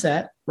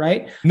sunset,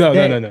 right? No.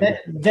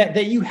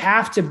 That you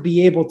have to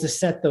be able to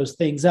set those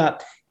things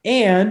up.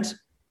 And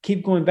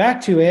keep going back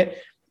to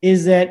it,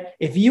 is that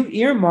if you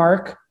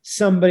earmark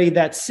somebody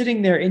that's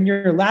sitting there in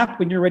your lap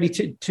when you're ready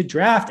to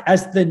draft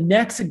as the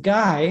next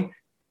guy,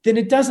 then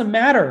it doesn't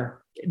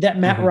matter that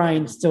Matt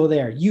Ryan's still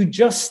there. You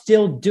just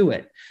still do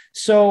it.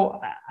 So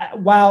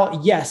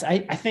while, yes, I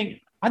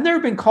think I've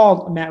never been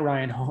called a Matt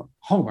Ryan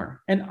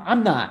homer, and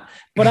I'm not,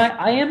 but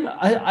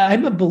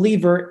I'm a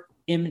believer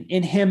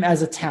in him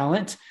as a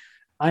talent.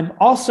 I'm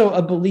also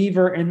a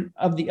believer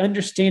of the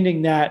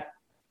understanding that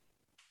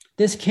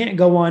this can't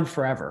go on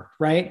forever,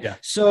 right? Yeah.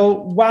 So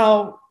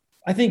while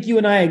I think you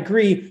and I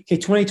agree, okay,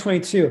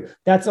 2022,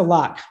 that's a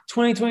lot.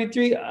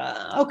 2023,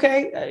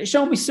 okay,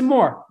 show me some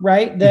more,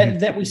 right?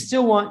 That we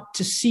still want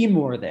to see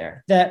more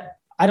there.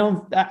 I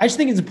just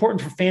think it's important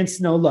for fans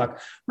to know, look,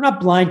 we're not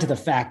blind to the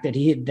fact that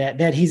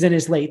he's in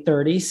his late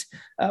 30s.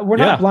 We're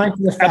not blind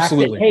to the fact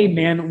that, hey,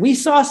 man, we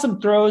saw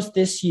some throws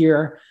this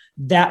year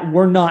that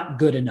were not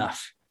good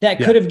enough, that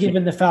could have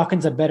given the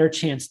Falcons a better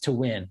chance to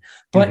win.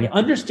 But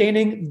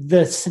understanding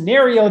the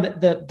scenario,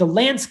 the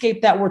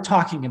landscape that we're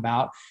talking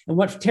about, and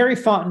what Terry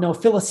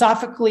Fontenot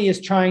philosophically is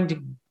trying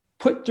to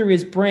put through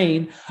his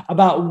brain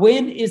about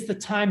when is the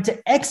time to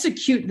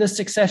execute the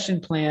succession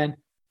plan.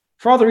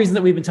 For all the reasons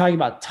that we've been talking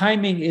about,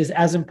 timing is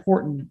as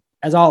important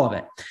as all of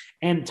it.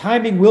 And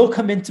timing will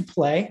come into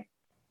play.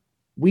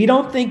 We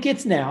don't think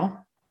it's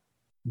now,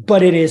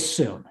 but it is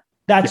soon.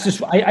 That's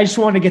just, I just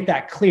want to get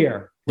that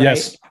clear. Right?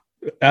 Yes,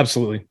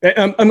 absolutely.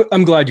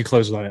 I'm glad you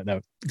closed on it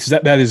though, because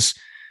that is,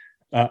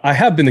 I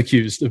have been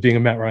accused of being a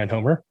Matt Ryan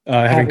homer,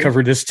 having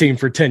covered this team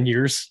for 10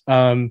 years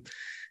and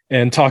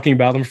talking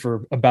about them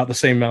for about the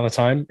same amount of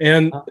time.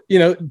 And,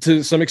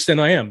 to some extent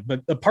I am,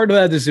 but a part of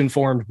that is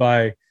informed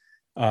by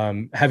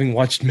having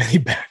watched many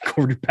bad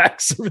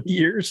quarterbacks over the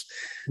years.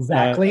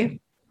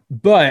 Exactly.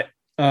 But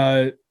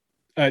I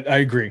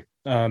agree.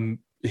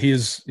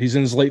 He's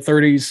in his late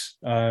 30s.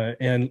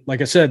 And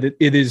like I said,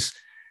 it is,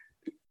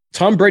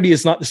 Tom Brady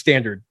is not the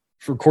standard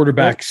for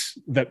quarterbacks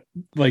that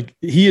like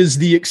he is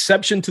the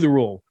exception to the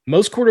rule.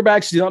 Most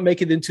quarterbacks do not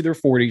make it into their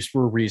 40s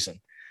for a reason.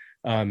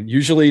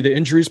 Usually the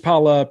injuries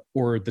pile up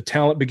or the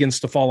talent begins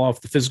to fall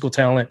off, the physical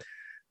talent.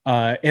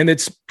 And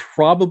it's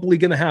probably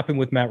going to happen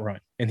with Matt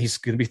Ryan, and he's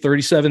going to be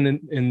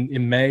 37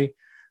 in May.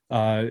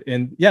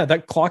 And yeah,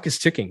 that clock is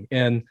ticking.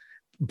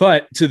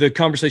 But to the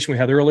conversation we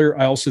had earlier,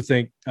 I also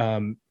think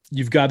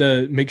you've got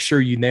to make sure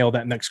you nail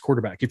that next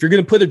quarterback. If you're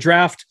going to put a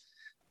draft,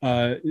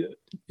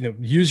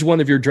 use one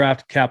of your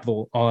draft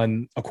capital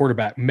on a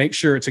quarterback, make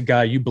sure it's a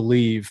guy you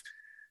believe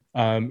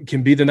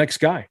can be the next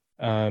guy.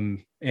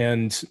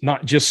 And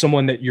not just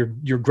someone that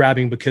you're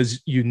grabbing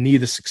because you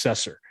need a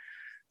successor.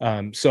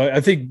 So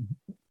I think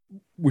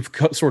we've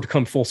sort of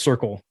come full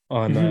circle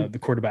on the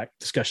quarterback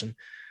discussion.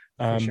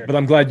 Sure. But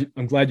I'm glad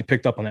you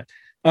picked up on that.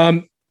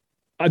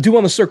 I do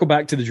want to circle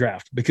back to the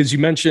draft because you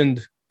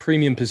mentioned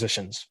premium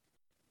positions.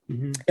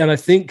 Mm-hmm. And I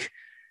think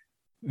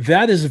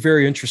that is a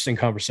very interesting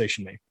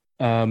conversation to me.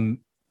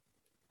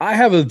 I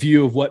have a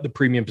view of what the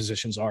premium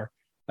positions are.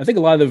 I think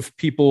a lot of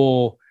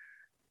people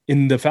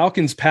in the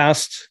Falcons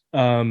past,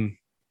 in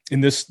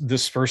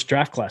this first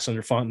draft class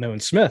under Fontenot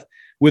and Smith,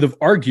 would have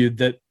argued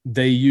that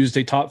they used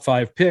a top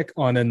 5 pick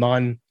on a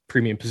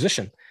non-premium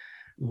position.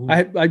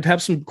 Mm-hmm. I'd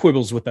have some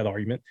quibbles with that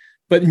argument.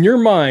 But in your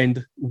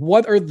mind,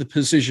 what are the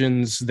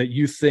positions that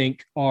you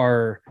think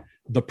are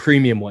the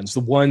premium ones,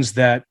 the ones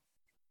that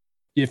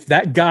if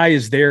that guy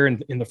is there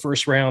in the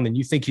first round and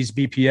you think he's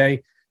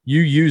BPA,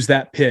 you use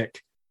that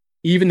pick,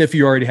 even if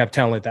you already have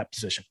talent at that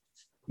position?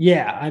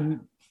 Yeah,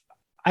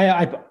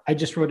 I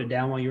just wrote it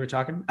down while you were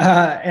talking,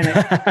 and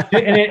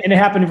it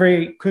happened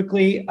very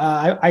quickly.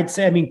 I'd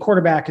say,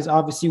 quarterback is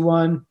obviously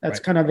one that's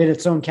right, kind of in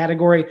its own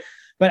category,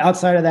 but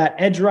outside of that,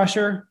 edge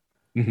rusher,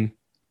 mm-hmm,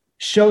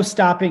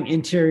 show-stopping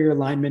interior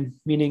lineman,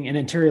 meaning an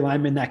interior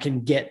lineman that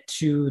can get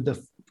to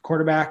the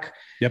quarterback.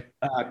 Yep.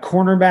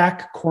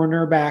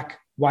 Cornerback,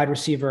 wide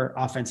receiver,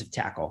 offensive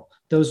tackle.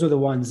 Those are the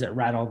ones that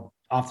rattle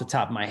off the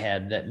top of my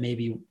head that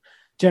maybe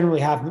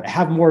generally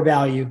have more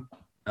value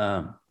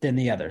than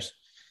the others.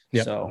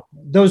 Yep. So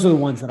those are the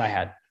ones that I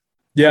had.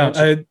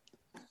 Yeah,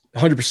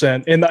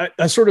 100%. And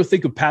I sort of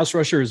think of pass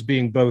rusher as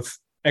being both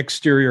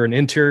exterior and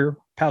interior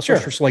pass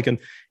rusher. So like an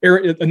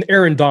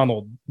Aaron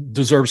Donald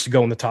deserves to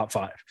go in the top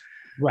 5.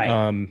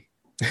 Right.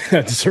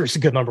 Deserves a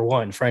good number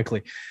 1,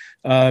 frankly.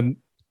 And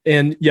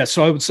yeah,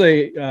 so I would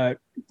say,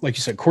 like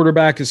you said,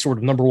 quarterback is sort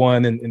of number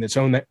 1 in its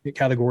own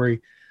category.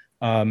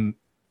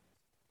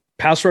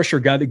 Pass rusher,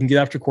 guy that can get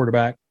after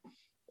quarterback.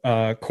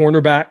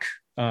 Cornerback,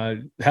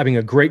 having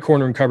a great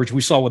corner in coverage.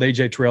 We saw what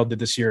AJ Terrell did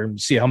this year and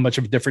see how much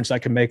of a difference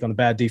that can make on a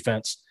bad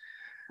defense.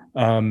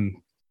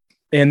 And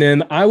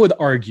then I would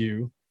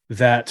argue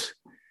that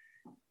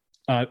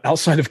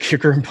outside of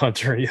kicker and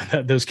punter,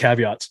 those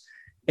caveats,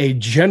 a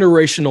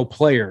generational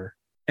player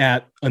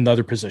at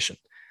another position.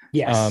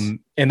 Yes.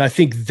 And I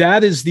think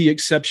that is the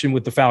exception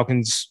with the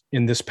Falcons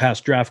in this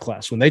past draft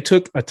class. When they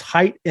took a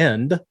tight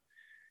end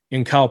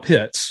in Kyle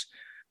Pitts,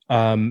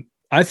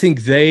 I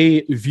think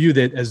they viewed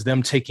it as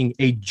them taking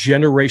a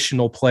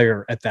generational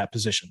player at that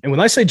position. And when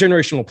I say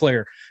generational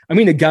player, I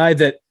mean a guy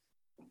that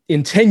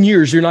in 10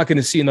 years, you're not going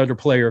to see another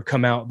player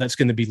come out that's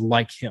going to be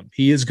like him.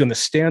 He is going to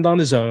stand on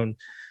his own.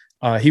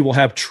 He will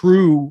have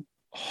true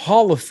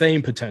Hall of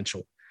Fame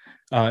potential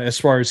as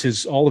far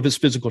as all of his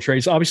physical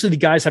traits. Obviously, the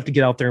guys have to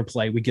get out there and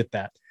play. We get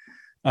that.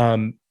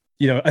 I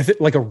think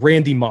like a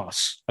Randy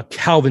Moss, a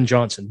Calvin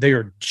Johnson, they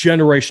are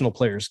generational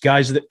players,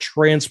 guys that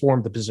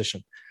transform the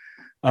position.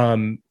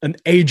 An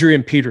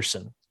Adrian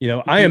Peterson.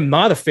 I am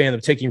not a fan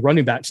of taking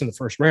running backs in the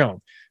first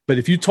round, but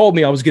if you told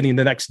me I was getting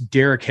the next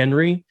Derrick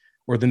Henry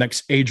or the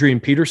next Adrian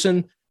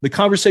Peterson, the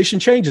conversation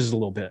changes a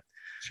little bit.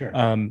 Sure.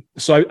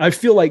 So I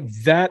feel like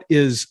that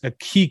is a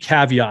key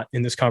caveat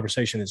in this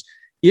conversation is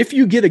if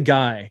you get a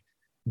guy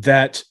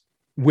that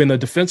when a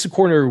defensive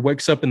coordinator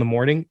wakes up in the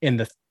morning and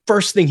the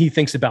first thing he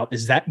thinks about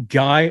is that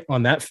guy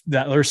on that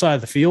other side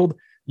of the field,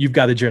 you've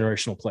got a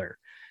generational player.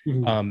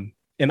 Mm-hmm.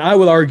 And I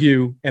would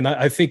argue, and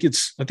I think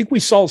we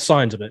saw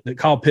signs of it, that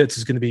Kyle Pitts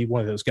is going to be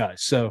one of those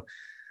guys. So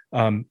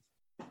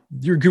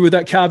you're good with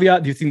that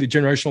caveat? Do you think the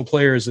generational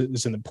player is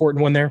an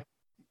important one there?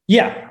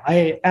 Yeah,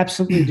 I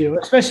absolutely do,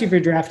 especially if you're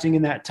drafting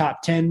in that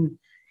top 10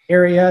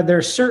 area. There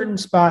are certain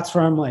spots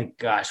where I'm like,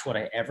 gosh, would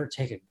I ever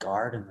take a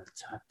guard in the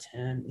top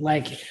 10?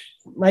 Like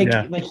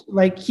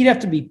he'd have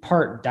to be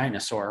part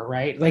dinosaur,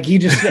 right? Like he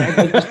just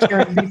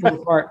tearing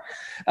people apart.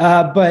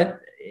 But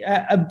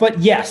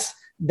yes,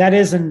 that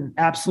is an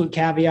absolute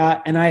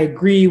caveat. And I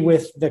agree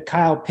with the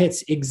Kyle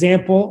Pitts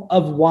example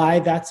of why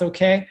that's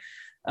okay.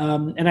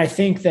 And I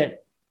think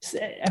that,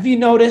 have you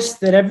noticed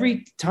that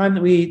every time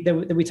that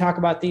we talk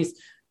about these,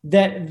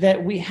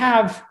 that we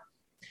have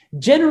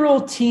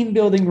general team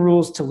building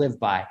rules to live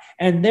by,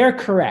 and they're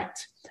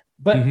correct.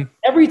 But mm-hmm.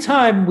 every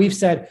time we've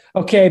said,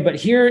 okay, but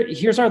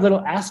here's our little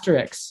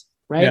asterisks,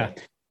 right? Yeah.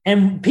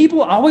 And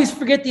people always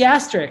forget the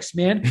asterisks,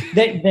 man.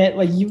 that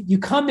like you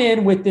come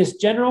in with this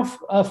general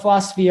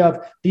philosophy of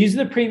these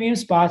are the premium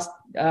spots.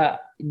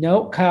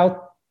 No,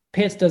 Kyle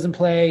Pitts doesn't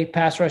play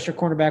pass rusher,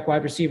 cornerback,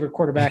 wide receiver,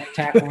 quarterback,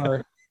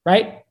 tackler,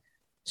 right?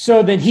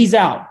 So then he's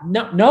out.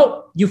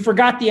 No, you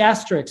forgot the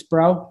asterisk,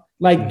 bro.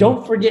 Like,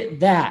 don't forget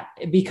that,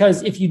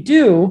 because if you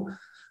do,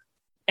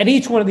 at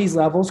each one of these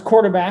levels,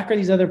 quarterback or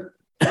these other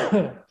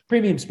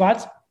premium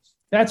spots,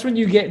 that's when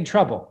you get in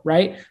trouble,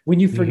 right? When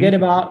you forget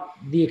about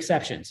the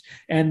exceptions.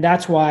 And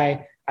that's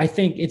why I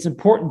think it's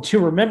important to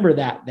remember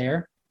that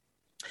there.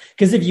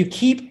 Because if you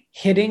keep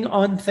hitting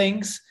on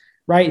things,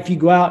 right? If you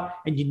go out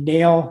and you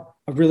nail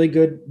a really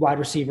good wide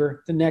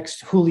receiver, the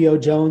next Julio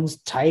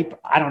Jones type,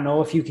 I don't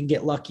know if you can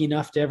get lucky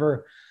enough to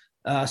ever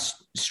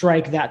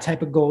strike that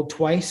type of gold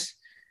twice.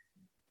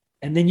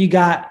 And then you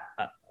got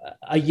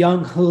a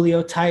young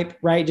Julio type,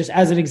 right? Just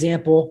as an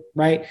example,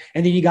 right?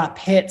 And then you got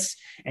Pitts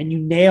and you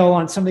nail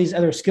on some of these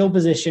other skill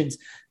positions.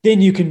 Then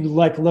you can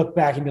like look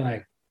back and be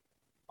like,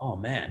 oh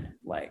man,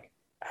 like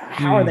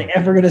how are they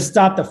ever going to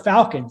stop the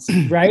Falcons,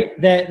 right?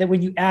 That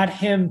when you add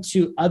him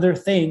to other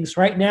things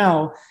right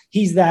now,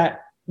 he's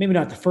that, maybe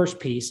not the first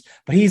piece,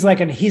 but he's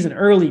an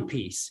early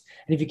piece.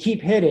 And if you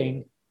keep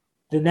hitting,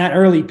 then that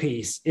early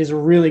piece is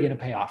really going to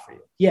pay off for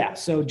you. Yeah.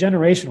 So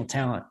generational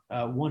talent,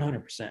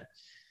 100%.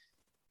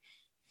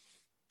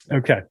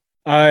 Okay.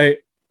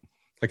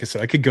 Like I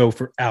said, I could go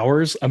for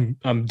hours. I'm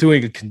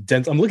doing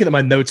I'm looking at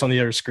my notes on the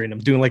other screen. I'm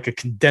doing like a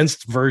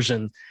condensed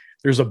version.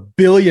 There's a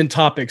billion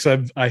topics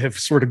I have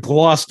sort of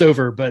glossed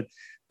over, but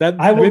that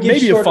I will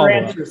give shorter a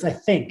answers, I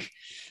think.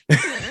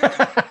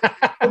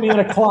 Put me on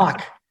a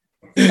clock.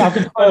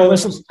 Falcon final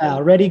whistle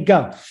style. Ready,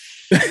 go.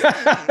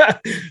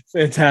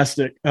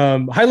 Fantastic.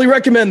 Highly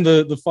recommend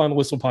the Final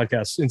Whistle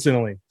podcast,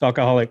 incidentally,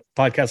 Falcoholic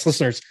podcast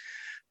listeners.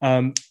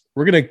 We're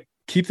going to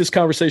keep this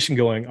conversation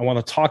going. I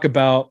want to talk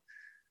about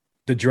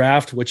the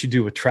draft, what you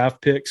do with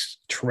draft picks,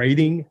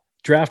 trading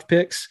draft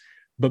picks.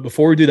 But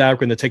before we do that, we're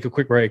going to take a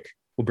quick break.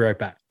 We'll be right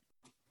back.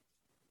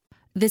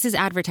 This is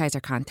advertiser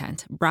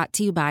content brought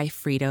to you by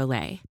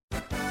Frito-Lay.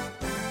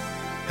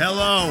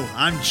 Hello,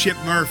 I'm Chip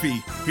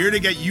Murphy, here to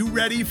get you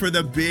ready for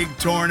the big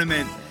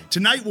tournament.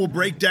 Tonight we'll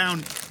break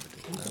down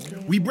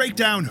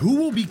who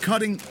will be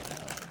cutting.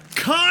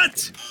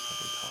 Cut!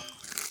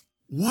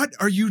 What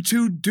are you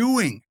two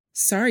doing?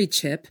 Sorry,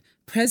 Chip.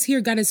 Prez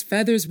here got his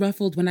feathers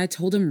ruffled when I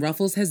told him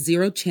Ruffles has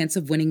zero chance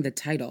of winning the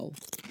title.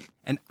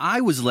 And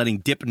I was letting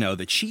Dip know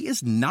that she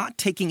is not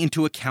taking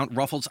into account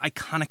Ruffles'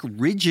 iconic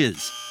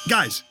ridges.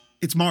 Guys,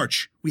 it's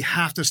March. We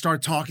have to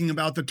start talking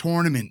about the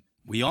tournament.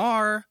 We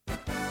are.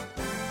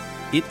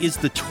 It is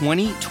the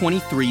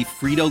 2023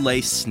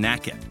 Frito-Lay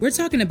Snack It. We're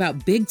talking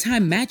about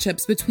big-time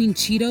matchups between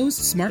Cheetos,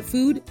 Smart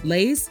Food,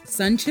 Lay's,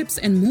 Sun Chips,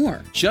 and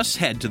more. Just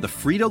head to the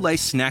Frito-Lay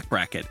Snack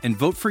Bracket and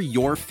vote for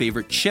your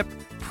favorite chip,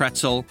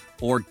 pretzel,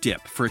 or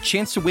dip for a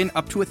chance to win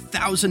up to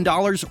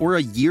 $1,000 or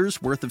a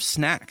year's worth of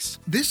snacks.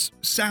 This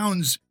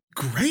sounds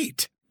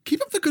great.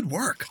 Keep up the good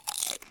work.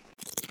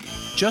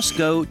 Just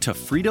go to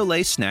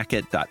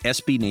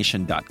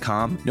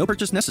fritolaysnackit.sbnation.com. No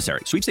purchase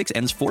necessary. Sweepstakes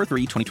ends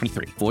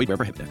 4/3/2023. Void where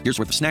prohibited. Year's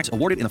worth of snacks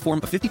awarded in the form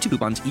of 52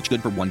 coupons, each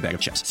good for one bag of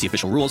chips. See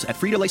official rules at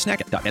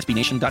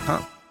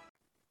fritolaysnackit.sbnation.com.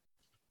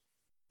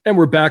 And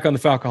we're back on the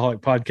Falcoholic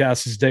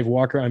podcast. This is Dave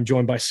Walker. I'm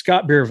joined by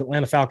Scott Bair of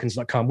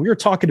AtlantaFalcons.com. We are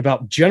talking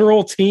about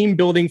general team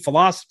building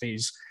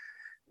philosophies.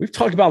 We've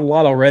talked about a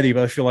lot already,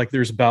 but I feel like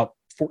there's about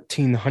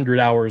 1,400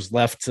 hours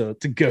left to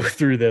go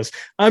through this.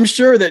 I'm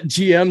sure that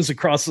GMs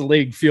across the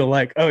league feel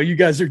like, oh, you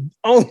guys are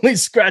only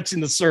scratching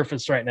the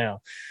surface right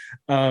now.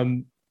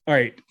 All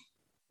right,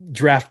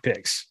 draft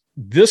picks.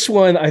 This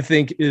one, I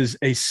think, is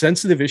a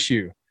sensitive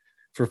issue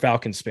for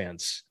Falcons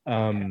fans.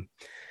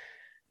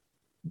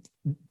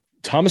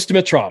 Thomas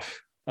Dimitroff.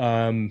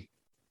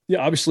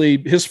 Obviously,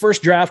 his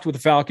first draft with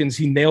the Falcons,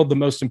 he nailed the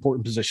most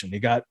important position. He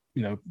got,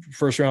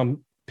 first round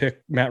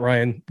pick, Matt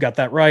Ryan, got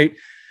that right.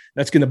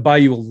 That's going to buy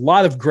you a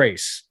lot of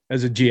grace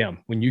as a GM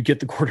when you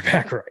get the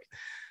quarterback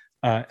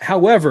right.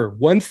 However,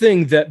 one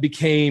thing that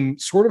became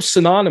sort of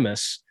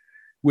synonymous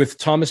with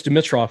Thomas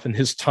Dimitroff and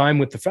his time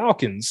with the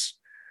Falcons,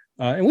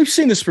 and we've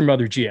seen this from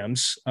other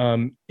GMs,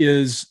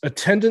 is a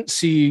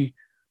tendency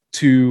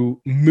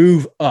to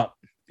move up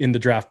in the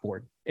draft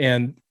board.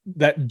 And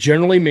that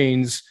generally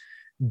means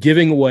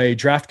giving away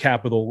draft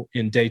capital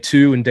in day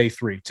 2 and day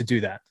 3 to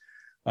do that.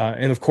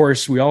 And of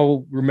course, we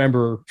all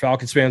remember,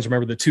 Falcons fans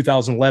remember the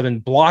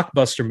 2011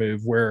 blockbuster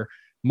move where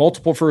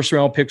multiple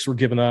first-round picks were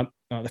given up.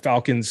 The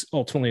Falcons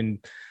ultimately in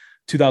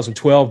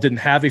 2012 didn't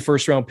have a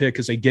first-round pick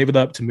because they gave it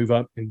up to move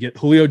up and get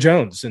Julio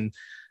Jones. And,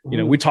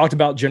 we talked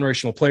about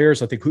generational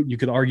players. I think you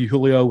could argue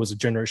Julio was a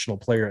generational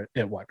player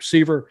at wide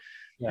receiver.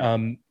 Yeah.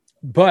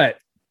 But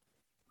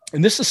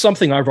this is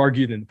something I've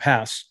argued in the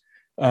past,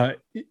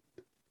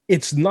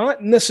 it's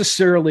not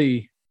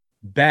necessarily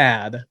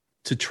bad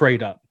to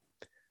trade up.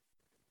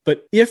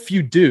 But if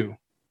you do,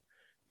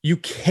 you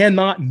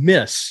cannot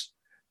miss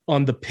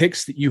on the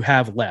picks that you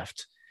have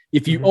left.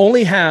 If you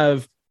only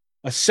have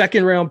a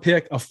second round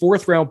pick, a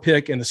fourth round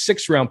pick, and a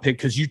sixth round pick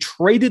because you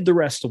traded the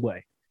rest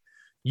away,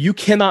 you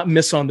cannot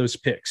miss on those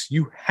picks.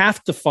 You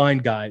have to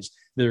find guys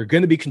that are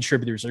going to be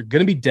contributors, they're going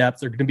to be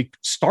depth, they're going to be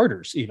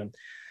starters even.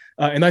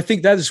 And I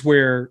think that is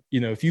where,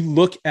 if you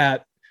look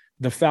at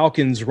the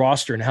Falcons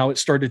roster and how it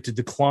started to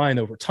decline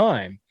over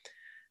time,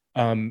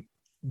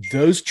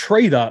 those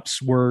trade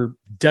ups were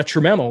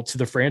detrimental to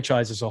the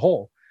franchise as a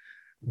whole.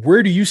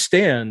 Where do you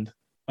stand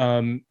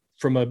from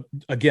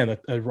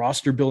a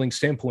roster building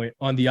standpoint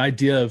on the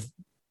idea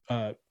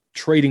of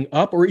trading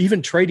up or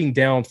even trading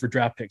down for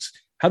draft picks?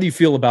 How do you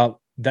feel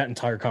about that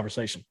entire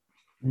conversation?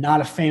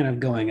 Not a fan of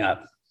going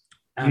up.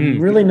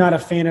 I'm really not a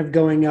fan of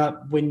going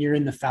up when you're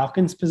in the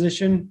Falcons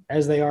position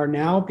as they are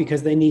now,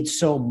 because they need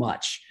so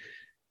much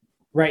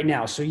right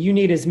now. So you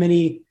need as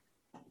many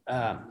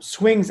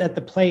swings at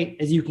the plate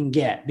as you can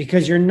get,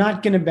 because you're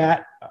not going to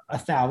bat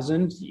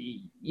 1,000.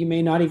 You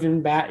may not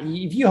even bat.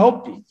 If you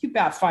hope you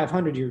bat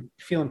 500, you're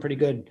feeling pretty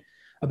good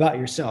about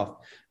yourself.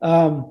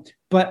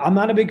 But I'm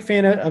not a big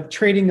fan of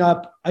trading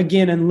up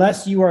again,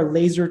 unless you are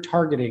laser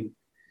targeting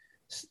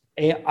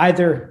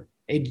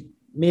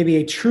maybe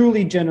a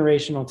truly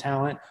generational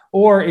talent,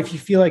 or if you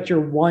feel like you're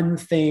one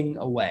thing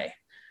away.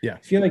 Yeah.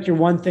 If you feel like you're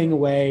one thing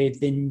away,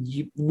 then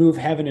you move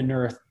heaven and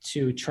earth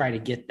to try to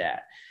get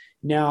that.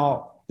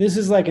 Now, this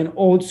is like an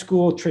old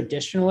school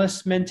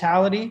traditionalist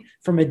mentality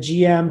from a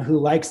GM who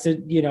likes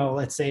to,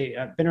 let's say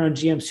I've been around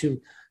GMs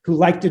who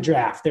like to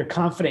draft. They're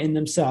confident in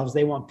themselves.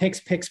 They want picks.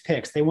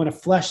 They want to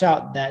flesh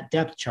out that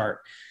depth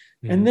chart.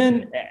 Mm-hmm. And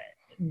then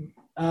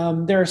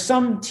there are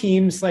some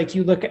teams, like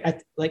you look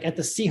at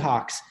the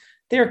Seahawks,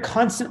 they're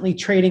constantly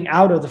trading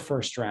out of the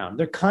first round.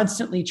 They're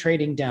constantly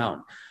trading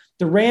down.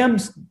 The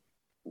Rams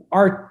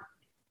are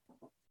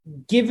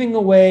giving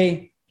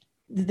away.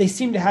 They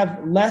seem to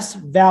have less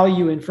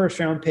value in first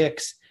round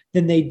picks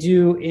than they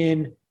do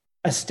in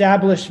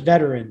established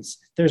veterans.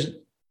 There's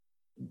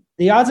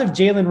the odds of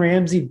Jalen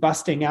Ramsey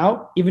busting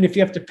out, even if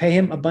you have to pay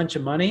him a bunch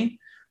of money,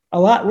 a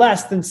lot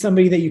less than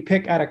somebody that you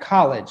pick out of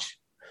college.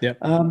 Yep.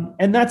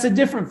 And that's a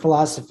different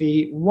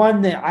philosophy.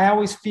 One that I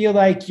always feel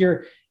like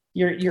your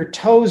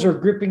toes are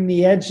gripping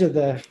the edge of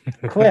the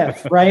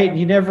cliff, right?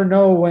 You never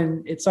know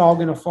when it's all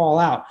going to fall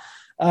out.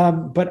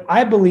 But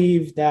I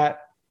believe that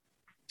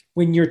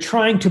when you're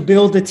trying to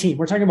build a team,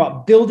 we're talking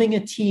about building a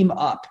team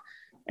up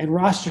and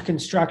roster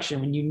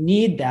construction. When you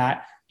need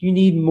that, you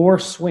need more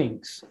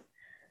swings.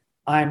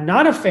 I'm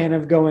not a fan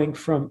of going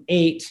from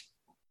 8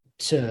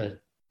 to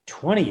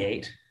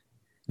 28.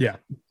 Yeah.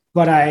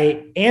 But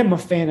I am a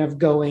fan of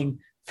going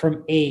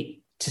from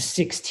 8 to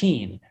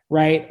 16,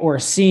 right? Or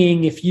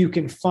seeing if you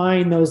can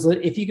find those,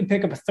 if you can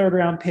pick up a third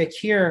round pick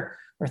here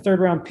or third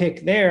round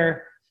pick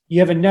there, you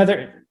have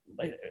another,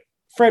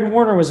 Fred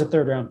Warner was a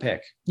third round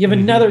pick. You have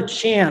another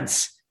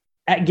chance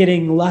at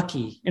getting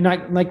lucky, and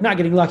not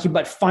getting lucky,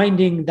 but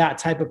finding that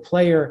type of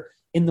player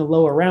in the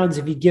lower rounds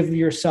if you give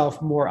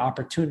yourself more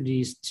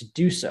opportunities to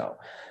do so.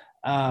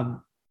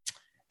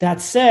 That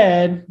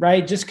said,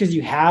 right, just because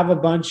you have a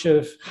bunch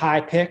of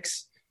high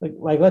picks,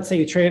 like let's say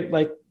you trade,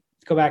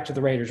 go back to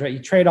the Raiders, right? You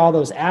trade all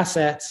those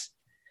assets,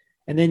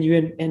 and then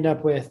you end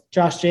up with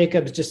Josh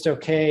Jacobs, just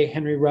okay,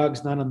 Henry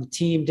Ruggs not on the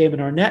team, Damon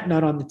Arnett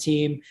not on the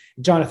team,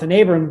 Jonathan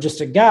Abram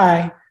just a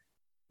guy.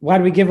 Why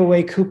do we give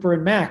away Cooper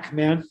and Mack,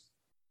 man?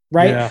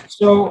 Right? Yeah.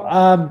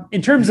 So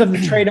in terms of the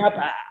trade up,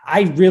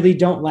 I really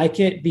don't like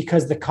it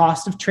because the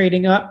cost of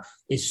trading up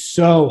is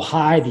so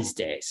high these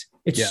days.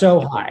 It's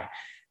so high.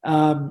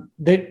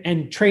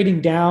 And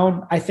trading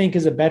down, I think,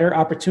 is a better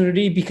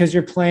opportunity because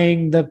you're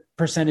playing the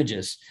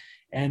percentages,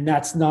 and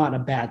that's not a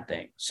bad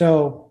thing.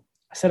 So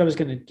I said I was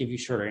going to give you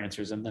shorter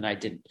answers, and then I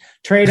didn't.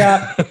 Trade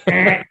up,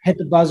 hit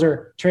the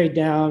buzzer, trade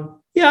down.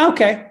 Yeah,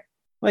 okay.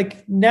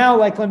 Now,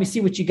 let me see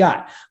what you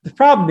got. The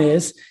problem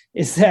is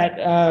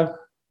that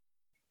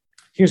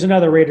here's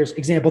another Raiders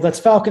example that's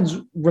Falcons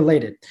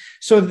related.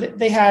 So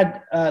they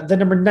had the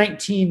number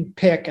 19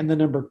 pick and the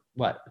number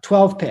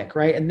 12 pick,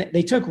 right? And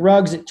they took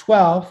Ruggs at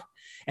 12,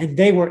 and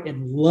they were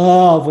in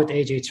love with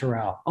AJ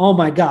Terrell. Oh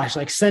my gosh,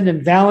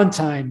 sending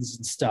Valentines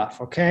and stuff.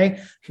 Okay,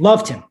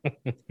 loved him.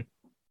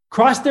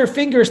 Crossed their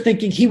fingers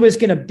thinking he was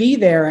going to be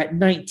there at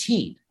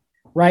 19,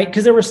 right?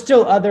 Because there were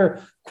still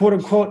other quote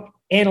unquote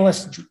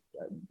analysts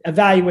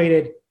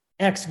evaluated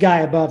X guy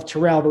above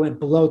Terrell that went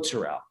below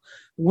Terrell.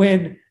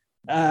 When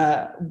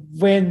at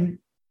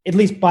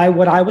least by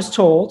what I was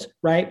told,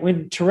 right,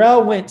 when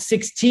Terrell went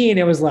 16,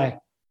 it was like,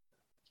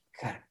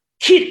 God,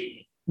 kidding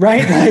me,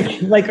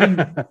 right? You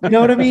know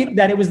what I mean?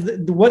 That it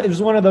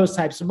was one of those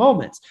types of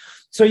moments.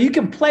 So you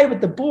can play with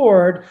the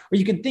board, or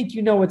you can think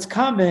you know what's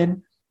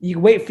coming. You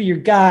wait for your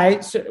guy.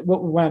 So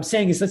what I'm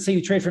saying is, let's say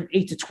you trade from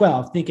 8 to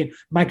 12, thinking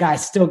my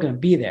guy's still going to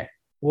be there.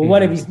 Well,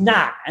 what if he's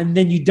not? And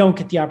then you don't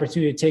get the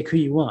opportunity to take who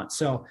you want.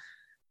 So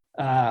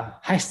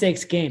high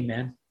stakes game,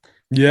 man.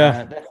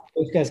 Yeah.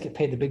 Those guys get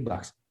paid the big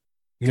bucks.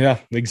 Yeah,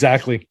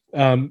 exactly.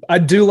 I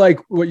do like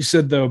what you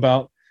said, though,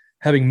 about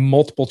having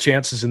multiple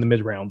chances in the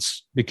mid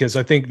rounds, because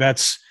I think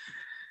that's,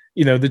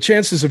 the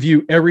chances of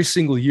you every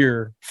single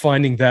year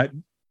finding that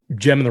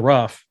gem in the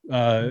rough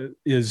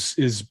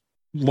is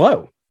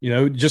low.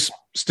 Just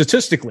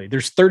statistically,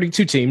 there's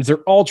 32 teams. They're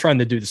all trying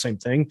to do the same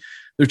thing.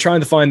 They're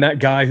trying to find that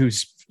guy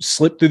who's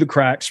slipped through the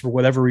cracks for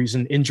whatever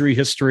reason, injury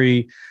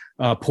history,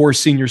 poor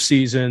senior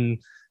season,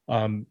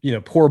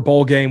 poor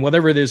bowl game,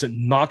 whatever it is that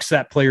knocks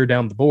that player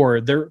down the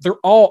board, they're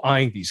all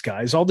eyeing these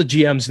guys. All the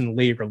GMs in the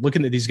league are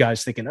looking at these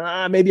guys thinking,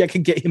 maybe I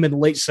could get him in the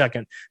late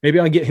second. Maybe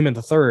I'll get him in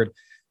the third.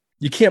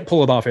 You can't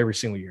pull it off every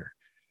single year.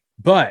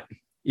 But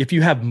if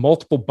you have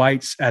multiple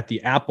bites at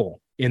the apple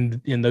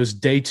in those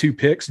day two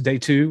picks,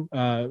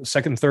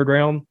 second, third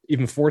round,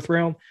 even fourth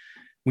round,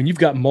 when you've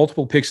got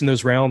multiple picks in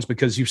those rounds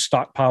because you've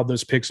stockpiled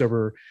those picks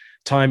over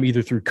time,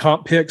 either through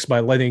comp picks by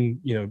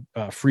letting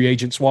free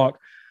agents walk,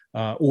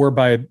 or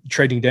by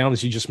trading down,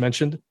 as you just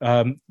mentioned,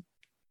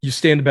 you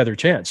stand a better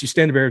chance. You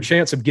stand a better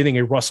chance of getting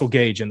a Russell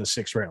Gage in the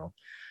 6th round,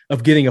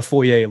 of getting a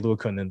Foye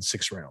Aluakun in the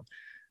 6th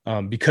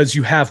round, because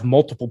you have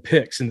multiple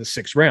picks in the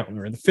 6th round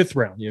or in the 5th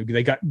round.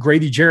 They got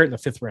Grady Jarrett in the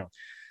 5th round.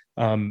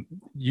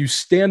 You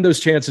stand those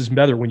chances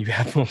better when you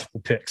have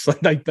multiple picks.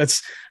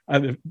 That's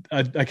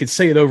I could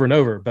say it over and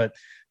over, but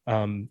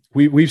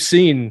we've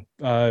seen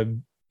the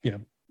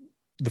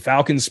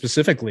Falcons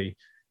specifically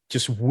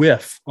just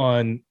whiff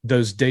on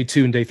those day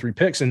 2 and day 3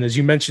 picks. And as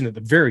you mentioned at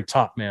the very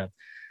top, man,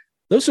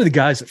 those are the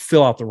guys that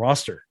fill out the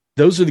roster.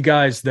 Those are the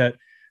guys that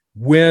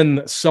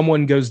when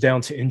someone goes down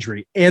to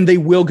injury, and they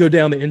will go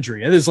down to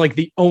injury, it is like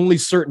the only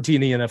certainty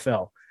in the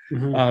NFL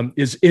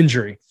is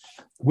injury.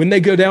 When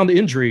they go down to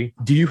injury,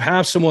 do you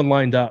have someone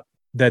lined up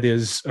that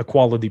is a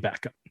quality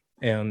backup?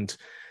 And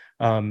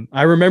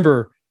I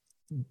remember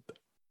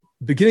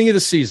beginning of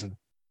the season,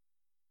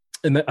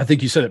 and I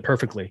think you said it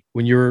perfectly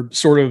when you were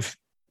sort of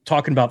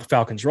talking about the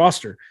Falcons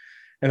roster,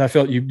 and I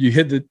felt you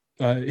hit it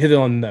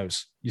on the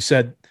nose. You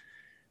said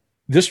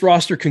this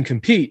roster can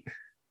compete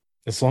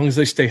as long as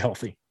they stay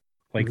healthy.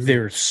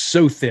 They're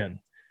so thin,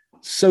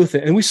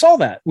 and we saw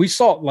that. We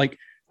saw like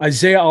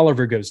Isaiah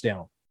Oliver goes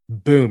down,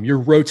 boom, you're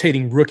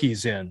rotating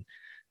rookies in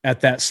at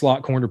that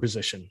slot corner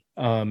position,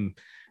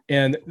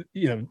 and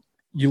you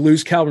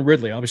lose Calvin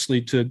Ridley,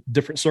 obviously, to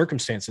different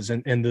circumstances,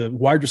 and the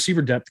wide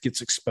receiver depth gets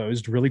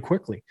exposed really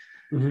quickly.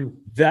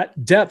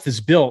 That depth is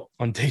built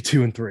on day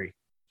 2 and 3,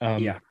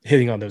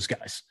 hitting on those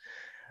guys.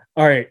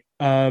 All right.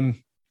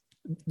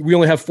 We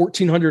only have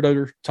 1,400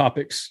 other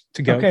topics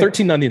to go. Okay.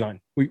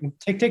 1399.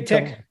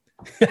 Tick.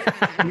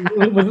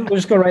 We'll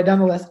just go right down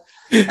the list.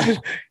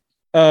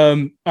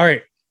 All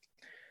right.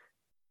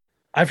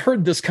 I've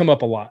heard this come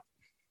up a lot,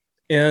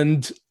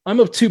 and I'm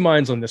of two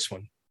minds on this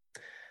one.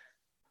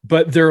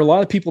 But there are a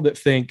lot of people that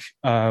think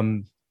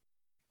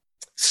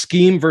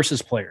scheme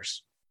versus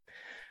players.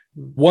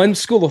 One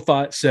school of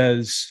thought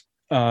says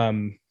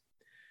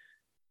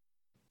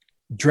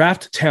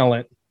draft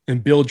talent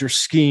and build your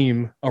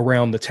scheme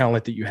around the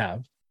talent that you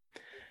have.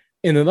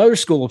 And another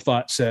school of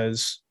thought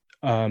says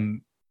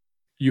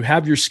you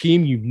have your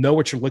scheme, you know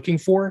what you're looking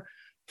for,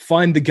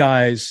 find the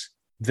guys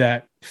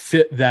that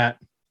fit that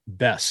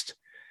best.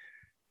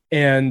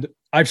 And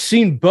I've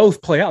seen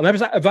both play out.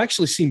 And I've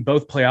actually seen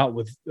both play out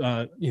with,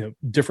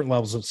 different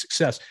levels of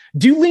success.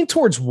 Do you lean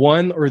towards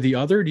one or the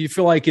other? Do you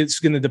feel like it's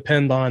going to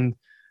depend on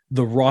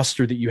the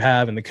roster that you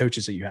have and the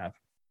coaches that you have?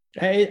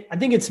 I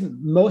think it's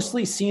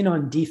mostly seen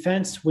on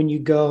defense when you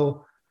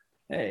go,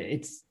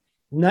 it's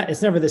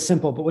never this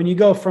simple, but when you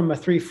go from a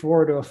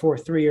 3-4 to a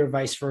 4-3 or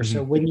vice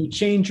versa, when you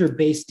change your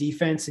base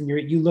defense and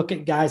you look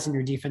at guys in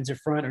your defensive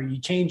front, or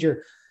you change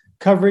your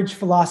coverage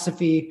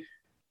philosophy,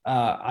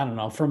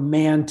 from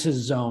man to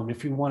zone,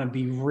 if you want to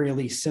be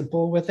really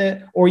simple with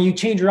it, or you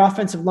change your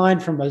offensive line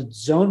from a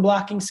zone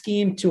blocking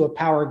scheme to a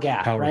power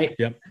gap, right?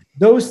 Yep.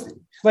 Those,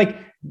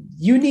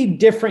 you need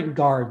different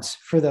guards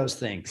for those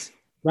things,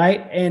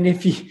 right? And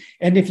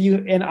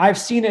I've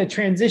seen a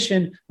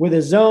transition with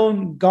a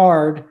zone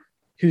guard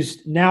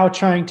who's now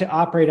trying to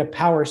operate a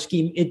power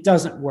scheme. It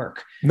doesn't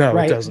work. No,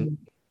 right? It doesn't.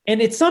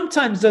 And it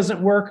sometimes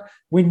doesn't work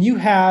when you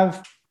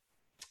have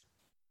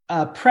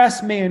a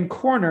press man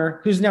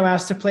corner who's now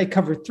asked to play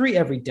cover 3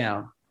 every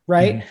down,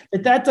 right?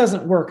 But that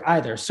doesn't work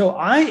either. So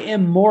I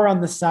am more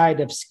on the side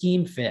of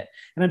scheme fit.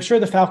 And I'm sure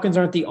the Falcons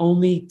aren't the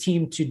only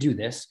team to do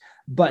this.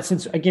 But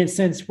since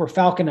we're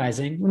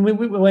Falconizing,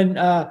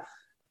 when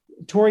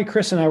Tori,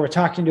 Chris, and I were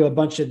talking to a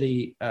bunch of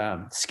the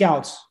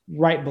scouts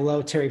right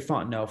below Terry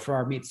Fontenot for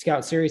our Meet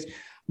Scout series,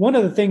 one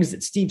of the things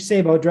that Steve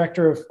Sabo,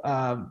 director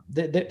of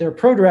their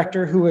pro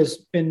director, who has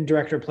been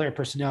director of player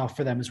personnel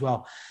for them as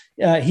well,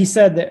 he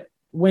said that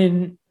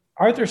when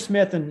Arthur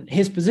Smith and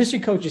his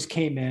position coaches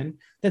came in,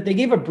 that they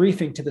gave a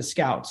briefing to the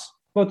scouts,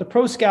 both the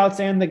pro scouts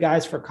and the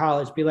guys for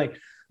college, be like,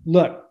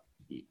 look,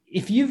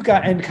 if you've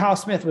got, and Kyle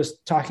Smith was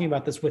talking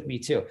about this with me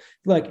too,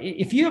 look,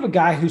 if you have a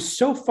guy who's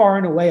so far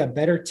and away a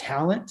better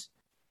talent,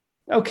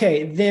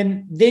 okay,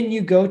 then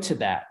you go to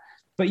that.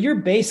 But your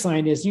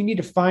baseline is you need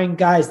to find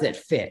guys that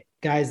fit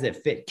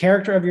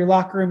character of your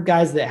locker room,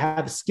 guys that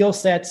have skill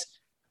sets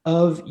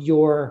of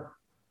your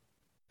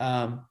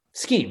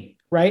scheme,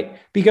 right?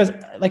 Because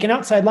like an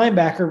outside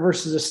linebacker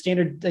versus a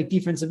standard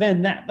defensive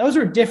end, those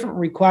are different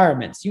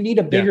requirements. You need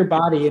a bigger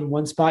body in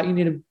one spot. You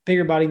need a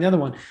bigger body in the other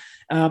one.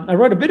 I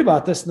wrote a bit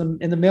about this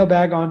in the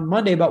mailbag on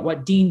Monday about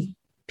what Dean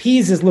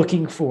Pease is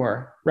looking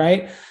for,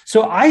 right?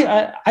 So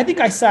I think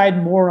I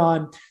side more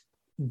on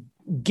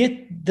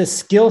get the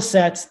skill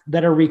sets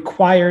that are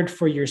required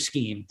for your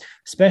scheme,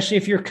 especially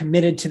if you're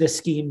committed to the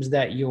schemes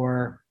that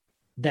you're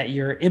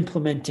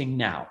implementing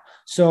now.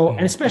 So,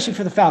 and especially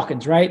for the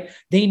Falcons, right?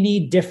 They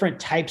need different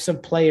types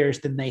of players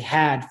than they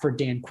had for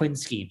Dan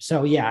Quinn's scheme.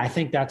 So yeah, I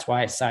think that's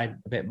why I side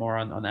a bit more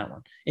on that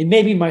one. It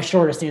may be my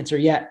shortest answer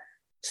yet.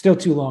 Still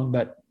too long,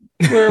 but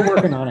we're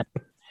working on it.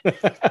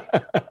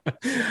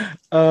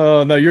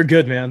 Oh no, you're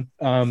good, man.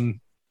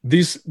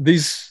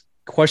 These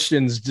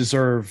questions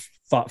deserve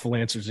thoughtful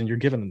answers, and you're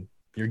giving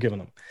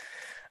them.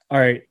 All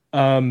right.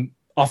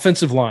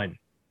 Offensive line.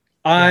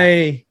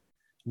 I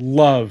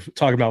love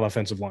talking about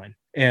offensive line.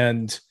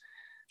 And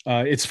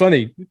it's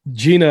funny,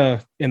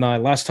 Gina and I,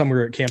 last time we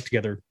were at camp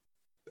together,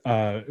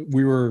 it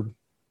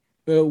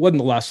wasn't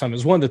the last time, it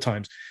was one of the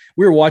times,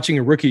 we were watching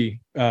a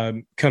rookie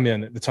come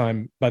in at the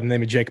time by the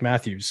name of Jake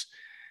Matthews.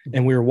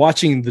 And we were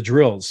watching the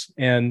drills.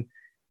 And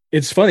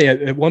it's funny,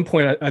 at one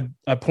point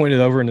I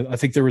pointed over, and I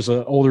think there was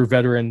an older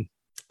veteran,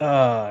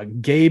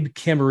 Gabe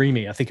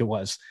Camarimi, I think it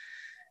was.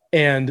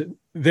 And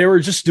they were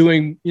just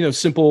doing,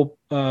 simple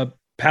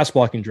pass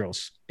blocking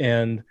drills.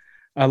 And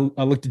I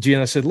looked at Gina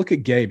and I said, look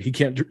at Gabe. He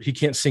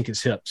can't sink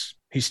his hips.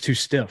 He's too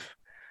stiff.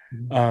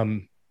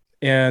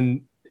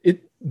 And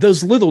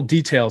those little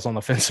details on the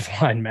offensive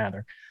line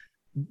matter.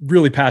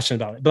 Really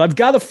passionate about it. But I've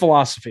got a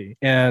philosophy,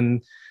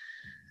 and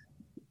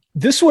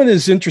this one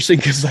is interesting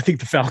because I think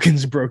the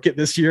Falcons broke it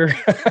this year.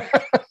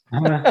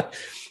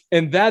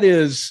 And that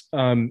is,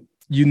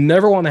 you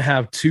never want to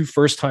have two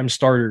first-time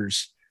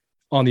starters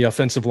on the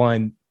offensive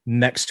line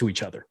next to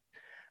each other.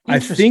 I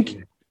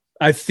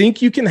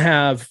think you can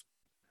have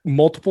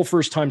multiple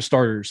first-time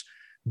starters,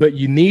 but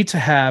you need to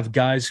have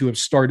guys who have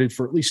started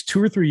for at least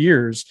 2 or 3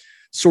 years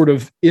sort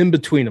of in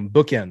between them,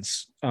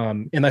 bookends.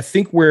 And I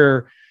think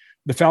where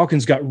the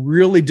Falcons got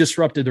really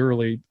disrupted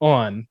early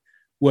on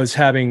was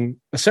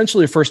having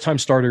essentially a first-time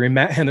starter in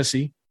Matt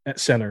Hennessy at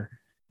center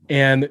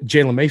and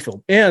Jalen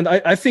Mayfield. And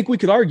I think we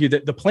could argue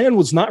that the plan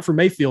was not for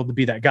Mayfield to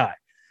be that guy.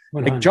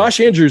 Like Josh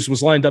Andrews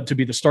was lined up to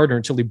be the starter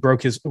until he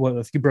broke his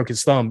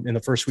thumb in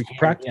the first week of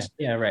practice.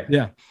 Yeah, right.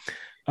 Yeah.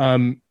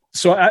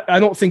 So I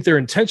don't think their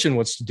intention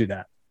was to do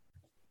that.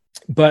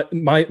 But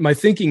my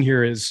thinking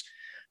here is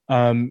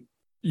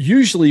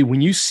usually when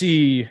you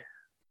see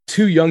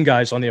two young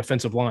guys on the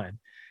offensive line,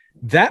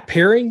 that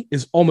pairing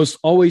is almost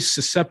always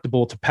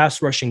susceptible to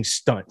pass rushing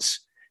stunts,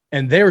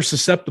 and they are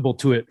susceptible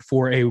to it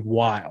for a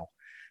while.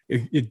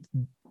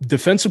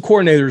 Defensive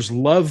coordinators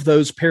love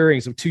those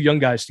pairings of two young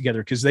guys together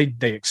because they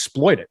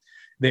exploit it.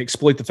 They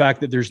exploit the fact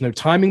that there's no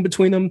timing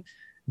between them.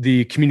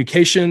 The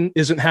communication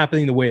isn't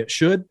happening the way it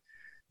should.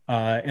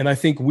 And I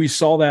think we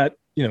saw that,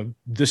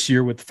 this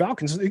year with the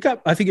Falcons.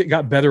 I think it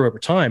got better over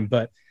time,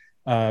 but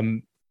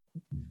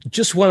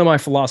just one of my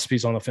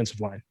philosophies on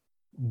offensive line.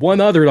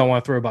 One other that I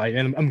want to throw by,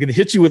 and I'm going to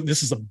hit you with,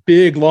 this is a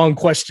big, long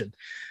question.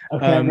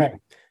 Okay, right.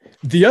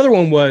 The other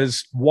one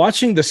was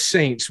watching the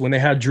Saints when they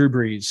had Drew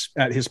Brees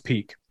at his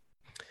peak.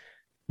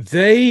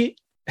 They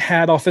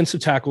had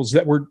offensive tackles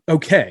that were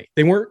okay.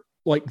 They weren't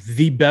like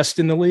the best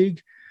in the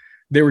league.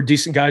 They were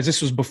decent guys.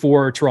 This was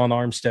before Teron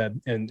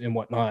Armstead and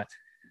whatnot.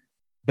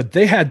 But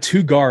they had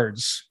two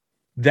guards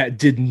that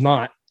did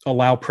not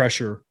allow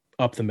pressure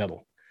up the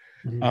middle.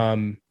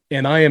 Mm-hmm.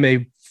 And I am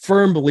a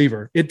firm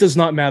believer. It does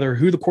not matter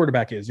who the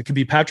quarterback is. It could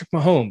be Patrick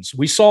Mahomes.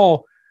 We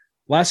saw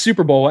last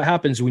Super Bowl what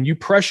happens when you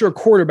pressure a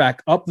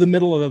quarterback up the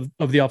middle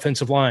of the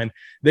offensive line.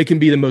 They can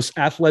be the most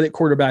athletic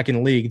quarterback in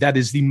the league. That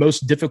is the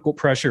most difficult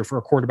pressure for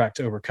a quarterback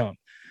to overcome.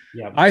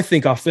 Yeah. I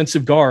think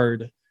offensive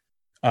guard,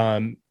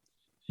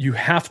 you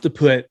have to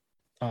put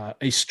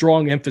a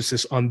strong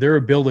emphasis on their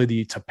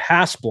ability to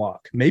pass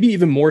block, maybe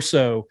even more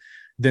so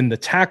than the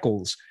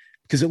tackles,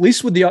 because at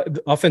least with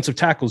the offensive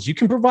tackles, you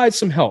can provide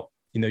some help.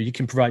 You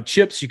can provide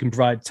chips, you can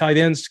provide tight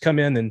ends to come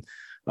in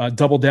and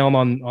double down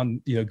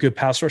on good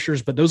pass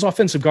rushers, but those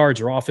offensive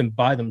guards are often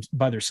by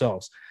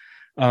themselves.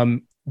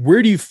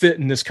 Where do you fit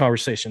in this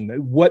conversation?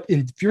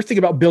 If you're thinking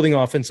about building an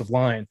offensive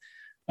line,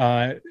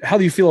 how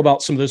do you feel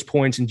about some of those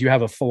points? And do you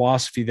have a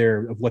philosophy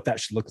there of what that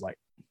should look like?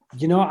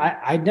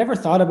 I never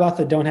thought about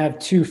the don't have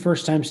two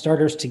first-time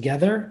starters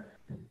together,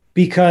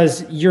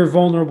 because you're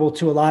vulnerable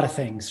to a lot of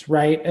things,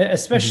 right?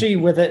 Especially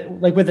with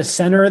a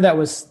center that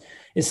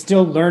is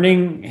still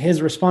learning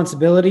his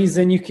responsibilities,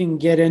 then you can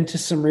get into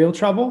some real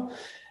trouble.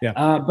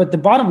 Yeah. But the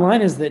bottom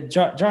line is that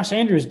Josh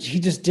Andrews, he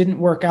just didn't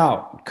work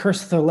out.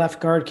 Curse of the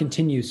left guard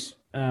continues,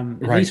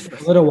 at least for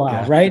a little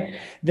while, right?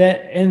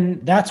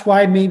 And that's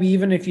why maybe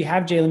even if you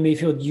have Jalen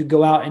Mayfield, you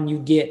go out and you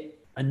get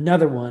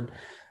another one.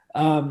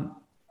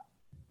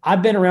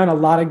 I've been around a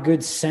lot of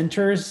good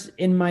centers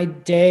in my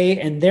day,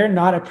 and they're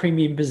not a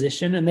premium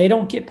position, and they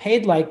don't get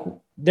paid like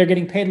they're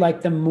getting paid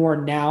like them more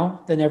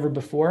now than ever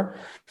before.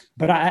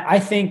 But I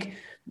think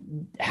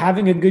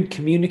having a good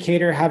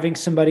communicator, having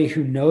somebody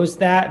who knows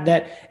that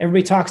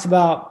everybody talks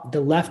about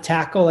the left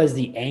tackle as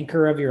the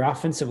anchor of your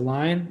offensive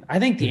line. I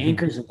think the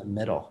anchor's in the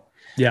middle.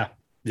 Yeah.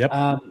 Yep.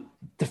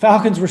 The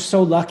Falcons were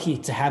so lucky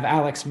to have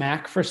Alex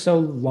Mack for so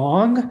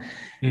long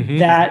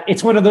that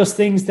it's one of those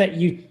things that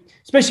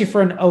especially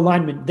for an O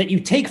lineman, that you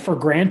take for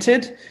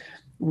granted,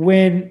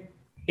 when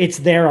it's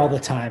there all the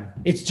time.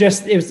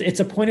 It's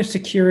a point of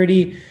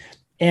security.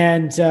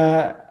 And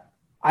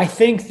I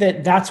think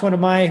that's one of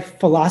my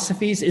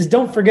philosophies is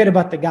don't forget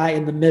about the guy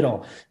in the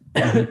middle.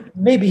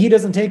 Maybe he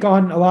doesn't take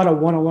on a lot of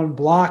one-on-one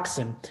blocks,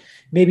 and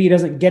maybe he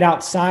doesn't get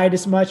outside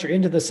as much or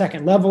into the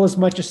second level as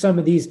much as some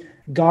of these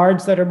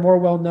guards that are more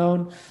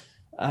well-known.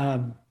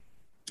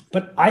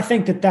 But I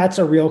think that's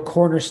a real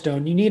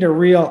cornerstone. You need a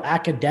real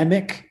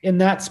academic in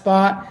that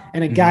spot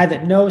and a guy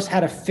that knows how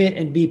to fit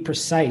and be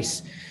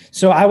precise.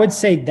 So I would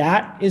say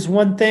that is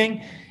one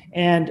thing.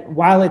 And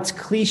while it's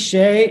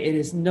cliche, it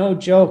is no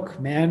joke,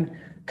 man.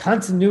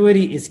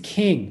 Continuity is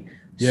king.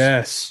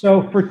 Yes.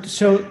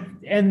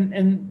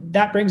 And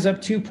that brings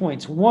up 2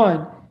 points.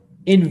 One,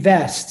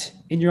 invest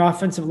in your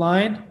offensive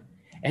line.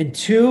 And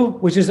two,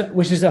 which is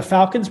a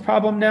Falcons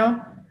problem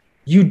now,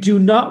 you do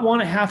not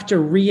want to have to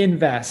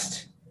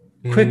reinvest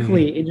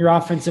quickly in your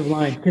offensive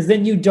line, because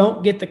then you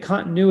don't get the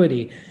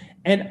continuity.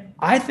 And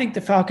I think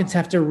the Falcons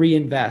have to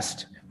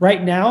reinvest.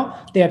 Right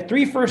now, they have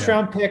 3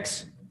 first-round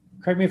picks.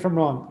 Correct me if I'm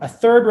wrong. A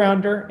 3rd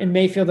rounder in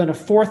Mayfield and a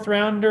 4th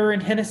rounder in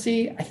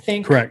Hennessy, I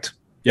think. Correct.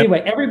 Yep.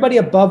 Anyway, everybody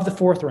above the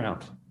 4th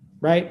round,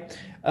 right?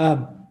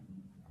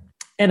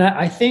 And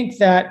I think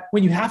that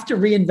when you have to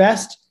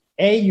reinvest,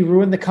 you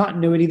ruin the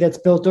continuity that's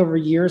built over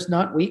years,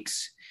 not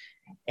weeks.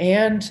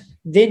 And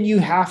then you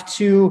have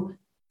to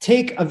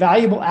take a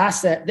valuable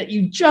asset that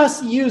you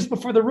just used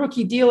before the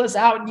rookie deal is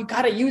out and you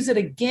got to use it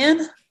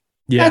again.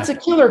 Yeah. That's a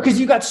killer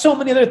because you got so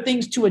many other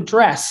things to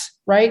address,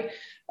 right?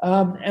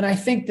 And I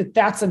think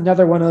that's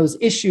another one of those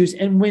issues.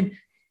 And when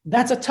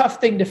that's a tough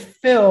thing to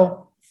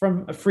fill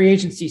from a free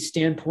agency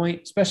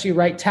standpoint, especially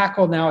right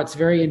tackle. Now it's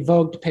very in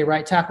vogue to pay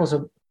right tackles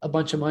a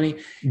bunch of money.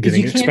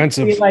 Getting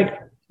expensive.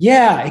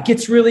 It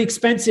gets really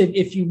expensive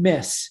if you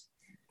miss.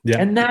 Yeah.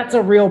 And that's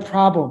a real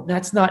problem.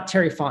 That's not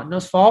Terry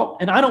Fontenot's fault.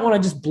 And I don't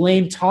want to just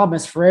blame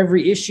Thomas for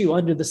every issue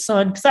under the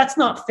sun, because that's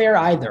not fair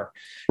either.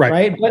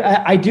 Right. But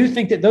I do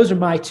think that those are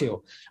my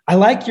 2. I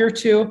like your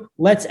 2.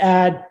 Let's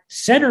add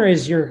center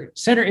is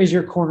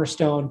your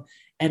cornerstone,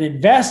 and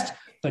invest,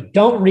 but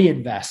don't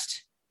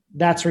reinvest.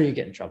 That's where you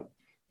get in trouble.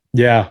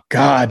 Yeah.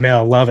 God, man,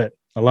 I love it.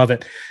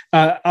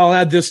 I'll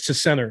add this to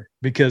center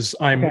because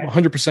I'm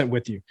 100%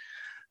 with you.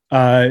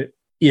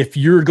 If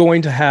you're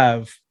going to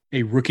have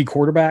a rookie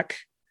quarterback,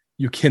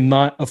 you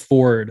cannot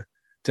afford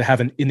to have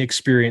an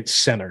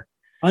inexperienced center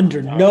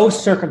under no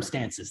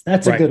circumstances.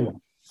 That's a good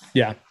one.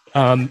 Yeah.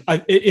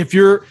 If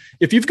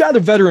you've got a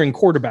veteran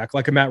quarterback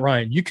like a Matt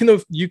Ryan, you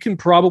can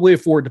probably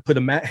afford to put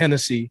a Matt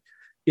Hennessy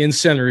in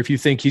center if you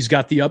think he's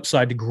got the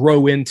upside to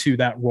grow into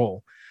that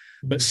role.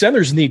 But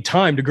centers need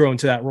time to grow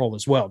into that role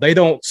as well. They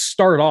don't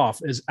start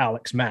off as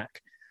Alex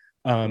Mack.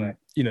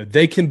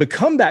 They can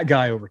become that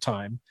guy over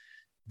time.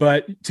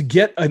 But to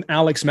get an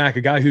Alex Mack,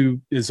 a guy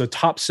who is a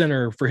top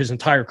center for his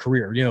entire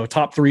career,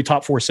 top 3,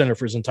 top 4 center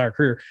for his entire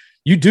career,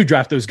 you do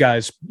draft those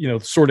guys,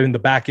 sort of in the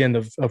back end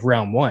of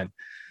round 1,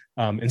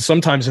 and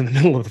sometimes in the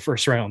middle of the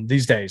first round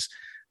these days.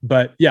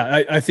 But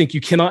yeah, I think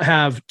you cannot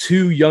have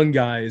 2 young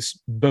guys,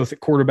 both at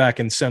quarterback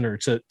and center,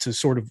 to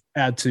sort of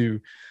add to,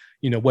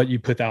 what you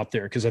put out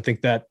there. Because I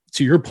think that,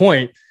 to your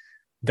point,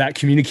 that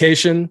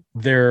communication,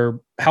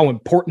 how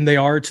important they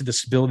are to the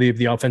stability of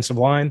the offensive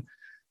line.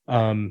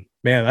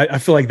 Man, I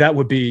feel like that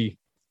would be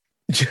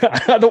 –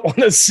 I don't want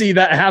to see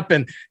that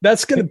happen.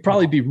 That's going to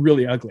probably be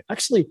really ugly.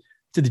 Actually,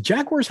 did the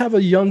Jaguars have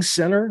a young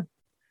center?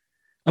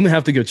 I'm going to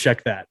have to go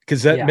check that,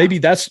 because maybe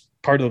that's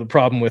part of the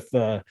problem with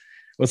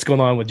what's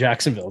going on with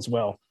Jacksonville as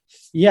well.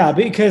 Yeah,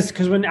 because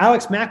when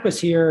Alex Mack was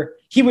here,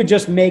 he would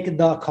just make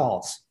the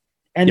calls.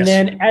 And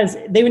then as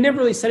they would never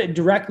really said it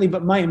directly,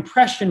 but my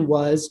impression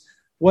was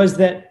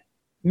that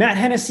Matt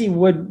Hennessy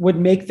would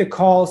make the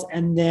calls,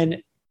 and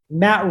then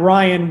Matt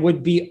Ryan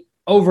would be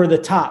over the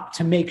top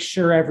to make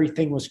sure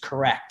everything was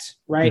correct,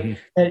 right? Mm-hmm.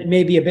 That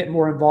may be a bit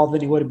more involved than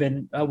he would have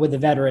been with a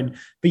veteran.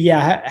 But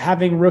yeah,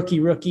 having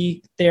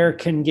rookie there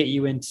can get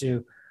you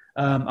into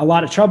a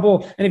lot of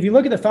trouble. And if you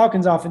look at the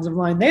Falcons offensive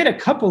line, they had a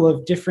couple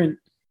of different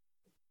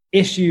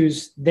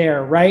issues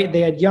there, right?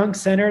 They had young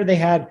center,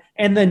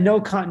 and the no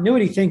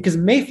continuity thing, because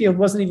Mayfield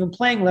wasn't even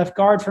playing left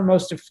guard for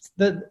most of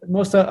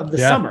the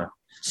summer.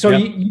 So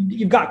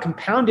you've got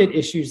compounded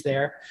issues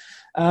there.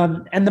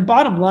 And the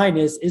bottom line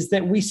is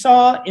that we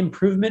saw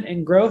improvement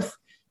and growth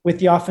with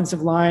the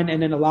offensive line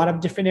and in a lot of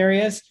different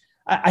areas.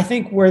 I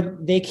think where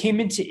they came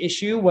into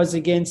issue was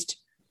against,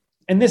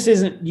 and this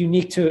isn't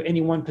unique to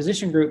any one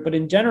position group, but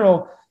in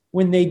general,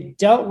 when they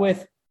dealt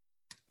with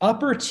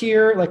upper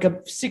tier, like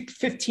a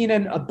 15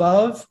 and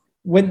above,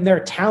 when their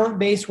talent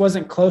base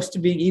wasn't close to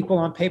being equal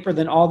on paper,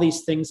 then all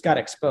these things got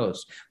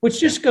exposed, which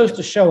just goes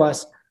to show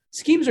us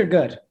schemes are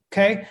good.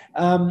 Okay.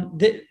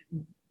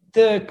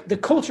 The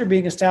culture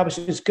being established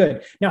is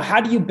good. Now,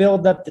 how do you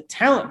build up the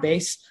talent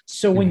base?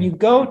 So when you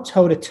go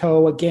toe to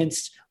toe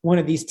against one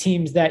of these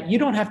teams that you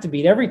don't have to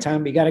beat every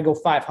time, but you got to go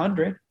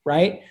 500,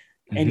 right?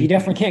 And you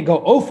definitely can't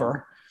go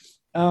over.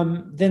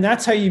 then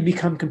that's how you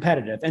become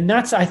competitive. And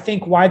that's, I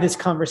think, why this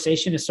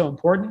conversation is so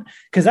important,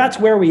 because that's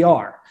where we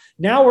are.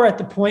 Now we're at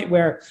the point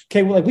where,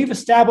 okay, well, like we've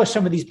established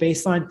some of these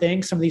baseline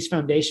things, some of these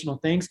foundational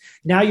things.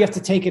 Now you have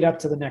to take it up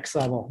to the next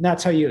level. And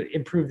that's how you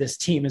improve this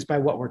team, is by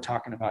what we're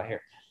talking about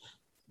here.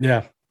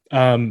 Yeah.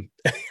 I'm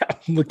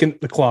looking at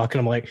the clock and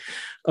I'm like,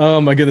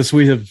 oh my goodness,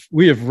 we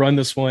have run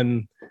this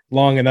one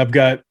long, and I've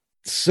got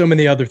so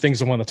many other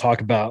things I want to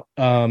talk about.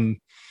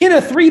 In a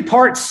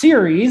 3-part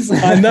series.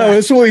 I know,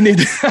 that's what we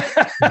need.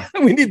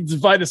 We need to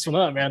divide this one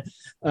up, man.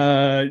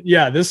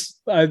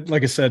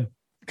 Like I said,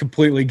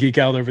 completely geek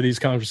out over these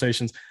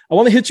conversations. I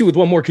want to hit you with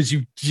one more, because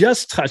you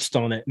just touched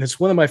on it, and it's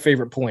one of my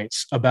favorite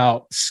points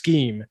about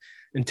scheme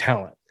and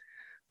talent.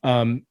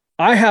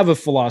 I have a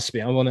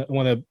philosophy. I want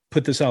to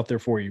put this out there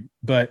for you,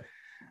 but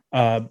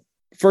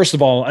first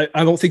of all,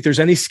 I don't think there's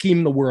any scheme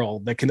in the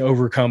world that can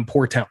overcome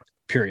poor talent,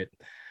 period.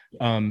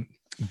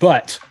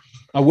 But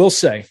I will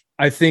say,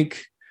 I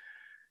think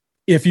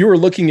if you were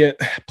looking at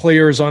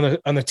players on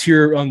a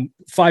tier, on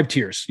 5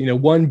 tiers,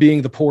 1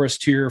 being the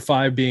poorest tier,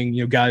 5 being,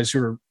 guys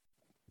who are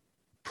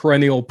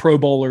perennial Pro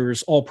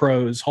Bowlers, All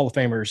Pros, Hall of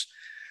Famers,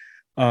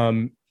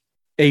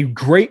 a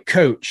great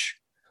coach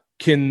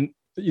can,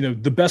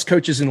 the best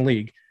coaches in the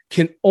league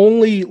can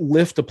only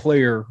lift a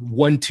player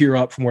 1 tier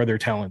up from where their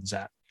talent is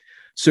at.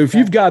 So if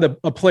you've got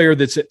a player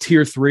that's at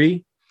tier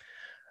 3,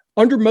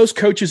 under most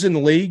coaches in the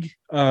league,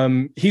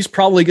 he's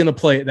probably going to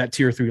play at that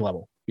tier 3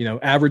 level.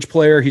 Average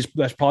player,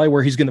 that's probably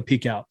where he's going to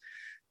peak out.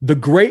 The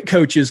great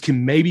coaches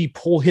can maybe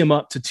pull him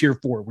up to tier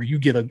 4, where you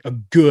get a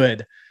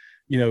good,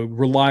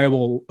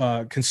 reliable,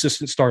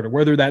 consistent starter,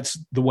 whether that's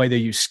the way they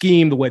use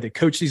scheme, the way they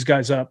coach these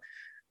guys up.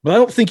 But I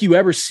don't think you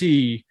ever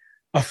see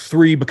a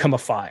 3 become a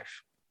 5.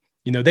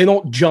 They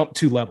don't jump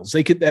 2 levels.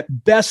 They could,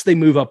 at best, they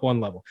move up 1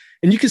 level.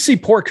 And you can see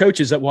poor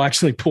coaches that will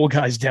actually pull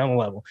guys down a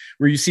level,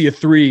 where you see a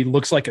 3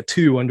 looks like a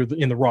 2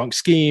 in the wrong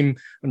scheme,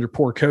 under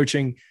poor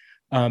coaching.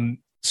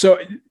 So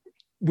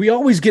we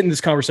always get in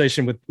this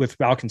conversation with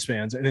Falcons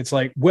fans, and it's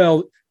like,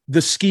 well,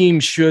 the scheme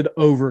should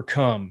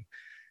overcome.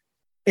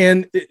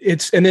 And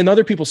then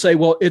other people say,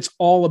 well, it's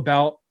all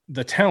about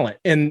the talent.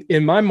 And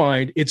in my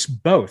mind, it's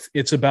both.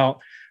 It's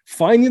about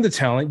finding the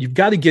talent. You've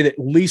got to get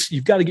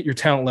your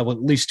talent level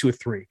at least to a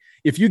 3.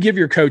 If you give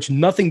your coach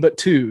nothing but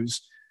 2s,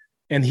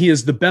 and he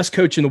is the best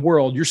coach in the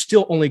world, you're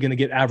still only going to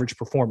get average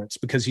performance,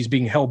 because he's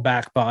being held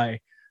back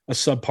by a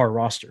subpar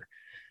roster.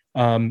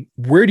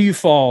 Where do you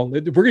fall?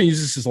 We're going to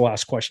use this as the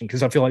last question,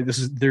 because I feel like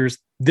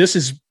this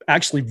is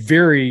actually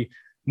very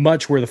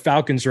much where the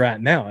Falcons are at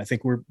now. I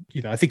think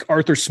I think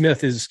Arthur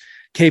Smith is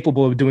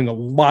capable of doing a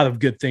lot of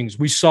good things.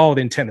 We saw it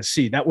in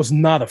Tennessee. That was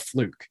not a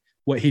fluke,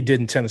 what he did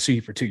in Tennessee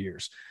for 2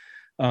 years.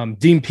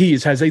 Dean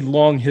Pease has a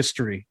long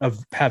history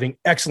of having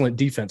excellent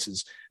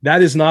defenses.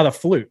 That is not a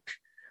fluke.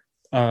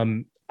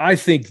 I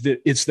think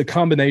that it's the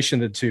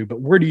combination of the two,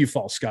 but where do you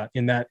fall, Scott,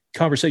 in that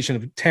conversation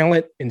of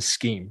talent and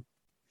scheme?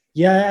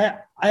 Yeah,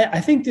 I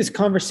think this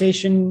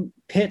conversation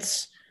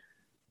pits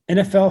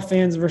NFL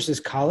fans versus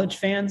college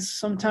fans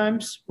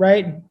sometimes,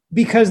 right?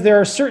 Because there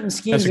are certain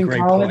schemes in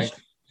college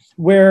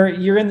where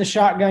you're in the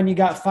shotgun, you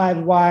got 5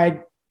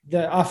 wide,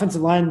 the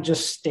offensive line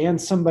just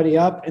stands somebody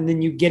up, and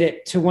then you get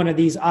it to one of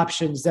these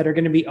options that are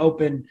going to be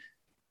open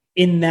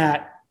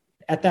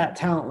at that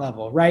talent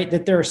level, right?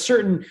 That there are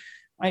certain,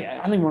 I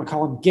don't even want to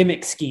call them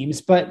gimmick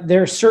schemes, but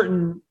there are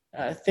certain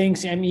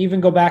things. I mean,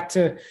 even go back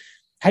to,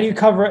 how do you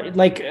cover it?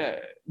 Like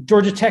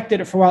Georgia Tech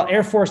did it for a while.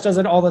 Air Force does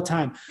it all the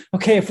time.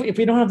 Okay, if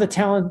we don't have the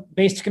talent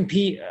base to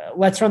compete,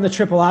 let's run the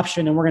triple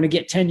option, and we're going to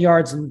get 10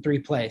 yards in 3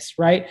 plays,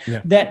 right?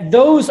 Yeah. That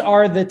those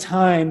are the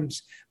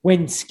times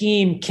when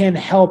scheme can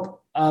help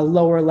a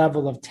lower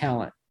level of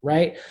talent,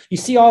 right? You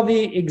see, all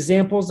the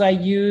examples I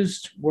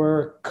used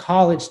were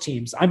college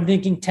teams. I'm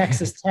thinking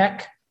Texas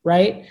Tech,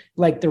 right?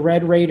 Like the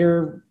Red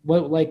Raider,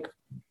 Air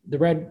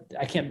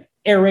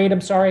Raid,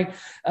 I'm sorry.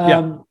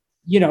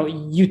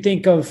 You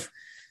think of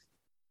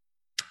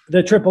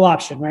the triple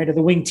option, right? Or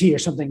the wing T, or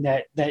something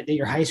that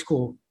your high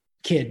school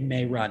kid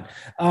may run.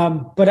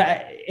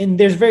 And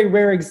there's very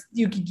rare,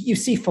 you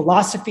see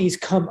philosophies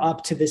come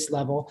up to this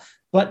level.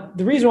 But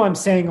the reason why I'm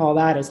saying all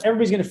that is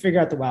everybody's going to figure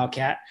out the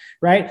Wildcat,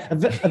 right?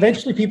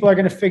 Eventually people are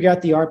going to figure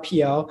out the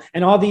RPO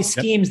and all these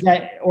schemes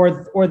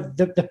or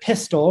the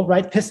pistol,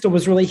 right? Pistol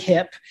was really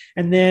hip.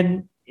 And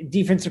then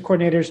defensive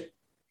coordinators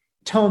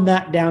tone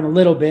that down a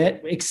little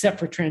bit, except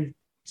for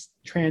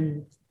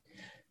transcending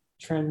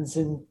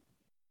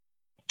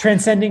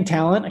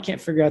talent. I can't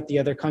figure out the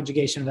other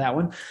conjugation of that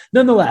one.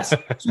 Nonetheless, so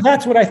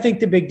that's what I think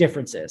the big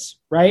difference is,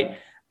 right?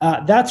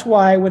 That's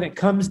why when it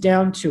comes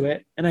down to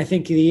it, and I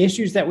think the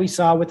issues that we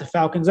saw with the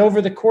Falcons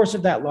over the course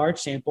of that large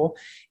sample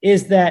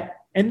is that,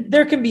 and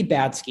there can be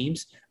bad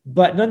schemes,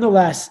 but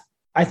nonetheless,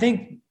 I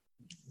think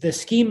the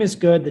scheme is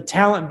good. The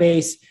talent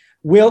base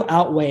will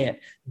outweigh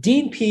it.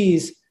 Dean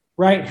Pease,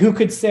 right, who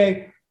could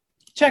say,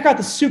 check out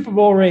the Super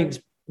Bowl rings,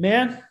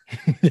 man.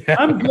 Yeah.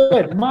 I'm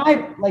good.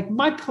 My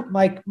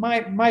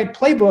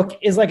playbook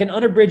is like an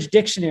unabridged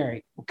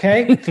dictionary.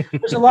 Okay.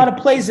 There's a lot of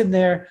plays in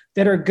there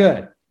that are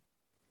good.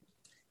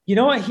 You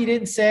know what he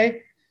didn't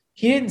say?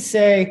 He didn't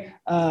say,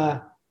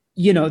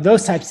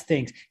 those types of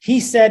things. He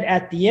said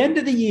at the end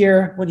of the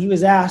year, when he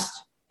was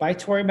asked by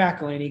Tori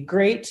McElhaney,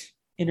 great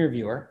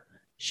interviewer,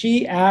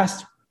 she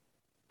asked,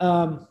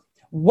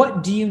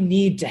 what do you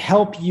need to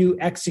help you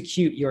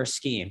execute your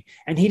scheme?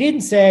 And he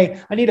didn't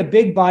say, I need a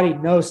big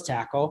bodied nose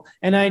tackle.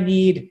 And I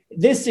need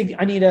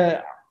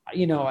a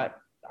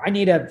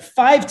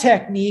 5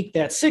 technique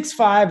that's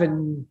 6'5"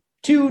 and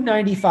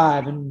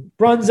 295 and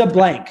runs a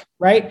blank,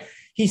 right?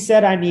 He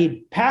said, I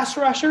need pass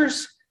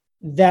rushers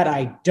that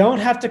I don't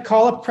have to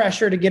call up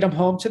pressure to get them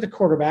home to the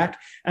quarterback.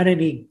 And I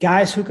need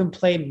guys who can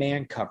play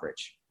man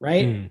coverage,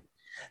 right?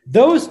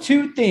 Those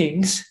two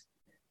things,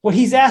 what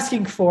he's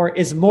asking for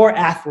is more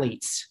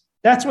athletes.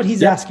 That's what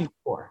he's asking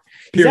for.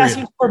 He's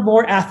asking for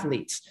more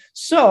athletes.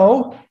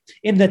 So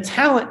in the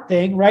talent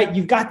thing, right,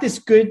 you've got this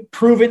good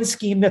proven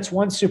scheme that's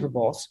won Super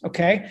Bowls,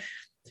 okay?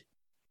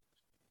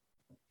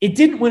 It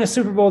didn't win a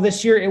Super Bowl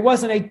this year. It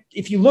wasn't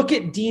if you look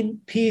at Dean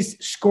Pease'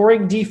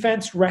 scoring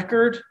defense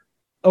record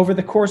over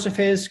the course of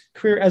his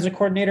career as a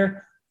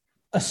coordinator,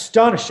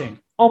 astonishing,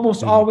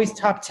 almost always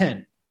top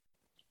 10.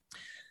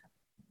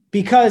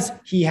 Because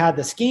he had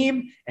the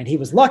scheme and he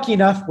was lucky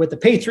enough with the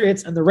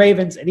Patriots and the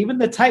Ravens and even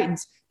the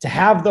Titans to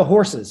have the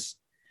horses.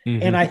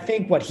 And I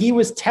think what he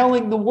was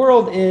telling the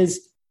world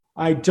is,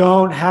 I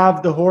don't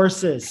have the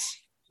horses,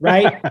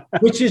 right?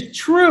 Which is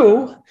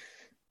true,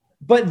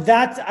 but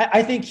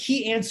I think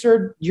he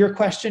answered your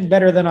question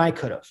better than I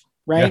could have,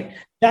 right?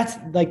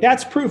 Yeah.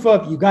 That's proof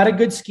of you got a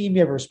good scheme. You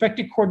have a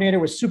respected coordinator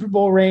with Super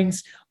Bowl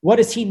rings. What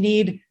does he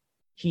need?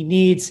 He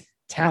needs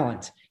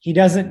talent. He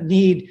doesn't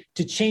need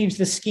to change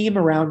the scheme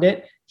around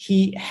it.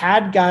 He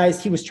had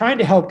guys. He was trying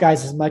to help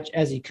guys as much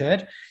as he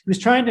could. He was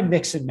trying to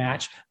mix and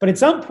match. But at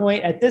some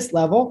point at this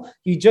level,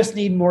 you just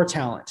need more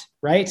talent,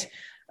 right?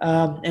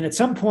 And at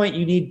some point,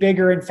 you need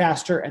bigger and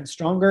faster and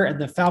stronger.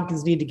 And the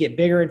Falcons need to get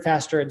bigger and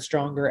faster and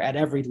stronger at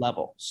every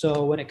level.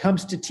 So when it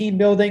comes to team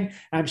building,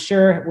 I'm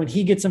sure when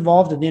he gets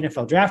involved in the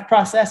NFL draft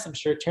process, I'm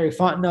sure Terry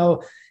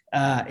Fontenot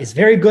is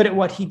very good at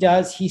what he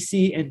does. He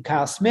see in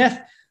Kyle Smith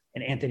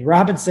and Anthony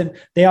Robinson,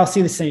 they all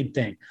see the same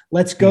thing.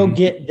 Let's go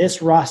get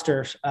this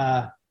roster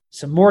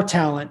some more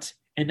talent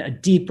and a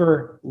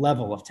deeper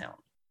level of talent.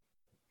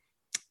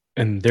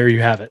 And there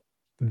you have it.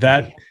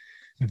 That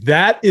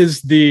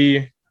is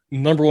the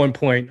number one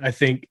point, I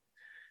think,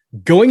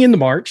 going into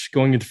March,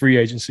 going into free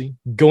agency,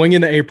 going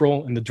into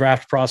April and the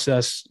draft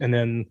process, and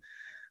then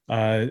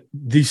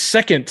the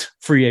second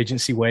free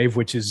agency wave,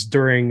 which is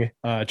during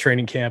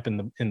training camp in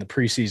the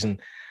preseason.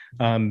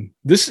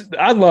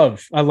 I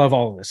love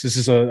all of this. This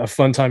is a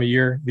fun time of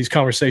year. These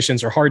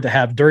conversations are hard to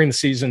have during the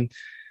season.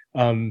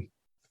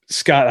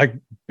 Scott, I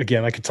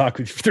could talk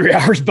with you for 3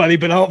 hours, buddy,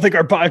 but I don't think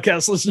our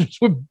podcast listeners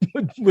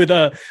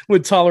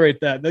would tolerate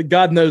that.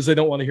 God knows they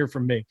don't want to hear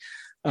from me.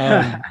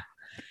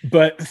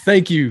 But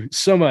thank you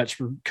so much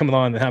for coming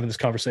on and having this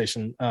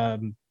conversation.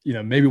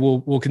 Maybe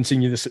we'll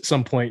continue this at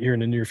some point here in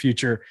the near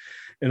future.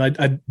 And I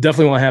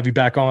definitely want to have you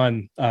back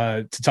on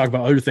to talk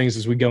about other things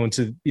as we go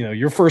into,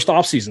 your first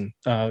off season,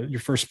 your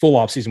first full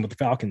off season with the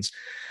Falcons.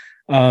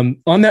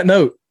 On that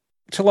note,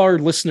 tell our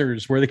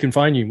listeners where they can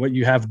find you, what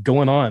you have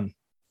going on.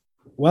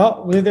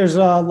 Well, there's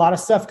a lot of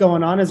stuff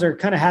going on, as there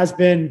kind of has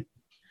been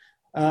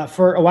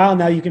for a while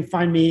now. You can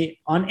find me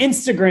on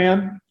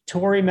Instagram.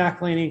 Tori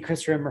McElhaney and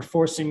Chris Rim are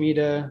forcing me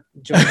to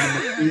join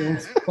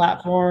the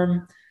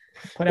platform.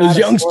 Those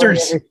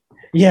youngsters.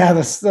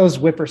 Those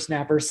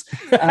whippersnappers.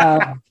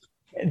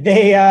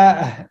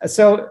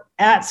 So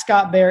at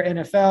Scott Bair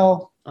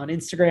NFL on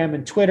Instagram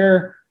and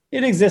Twitter.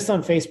 It exists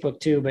on Facebook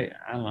too, but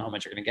I don't know how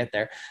much you're going to get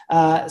there.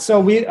 So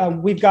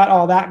we've got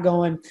all that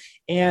going,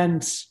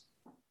 and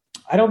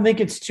I don't think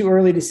it's too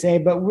early to say,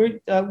 but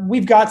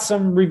we've got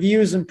some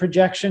reviews and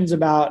projections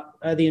about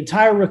the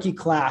entire rookie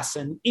class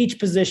and each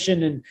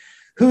position and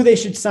who they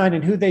should sign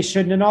and who they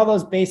shouldn't, and all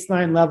those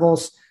baseline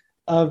levels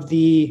of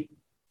the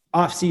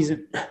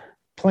offseason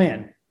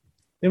plan.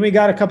 Then we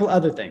got a couple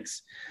other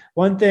things.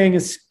 One thing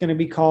is going to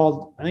be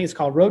called, I think it's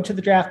called Road to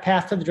the Draft,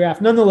 Path to the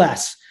Draft.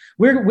 Nonetheless,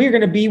 we're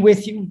going to be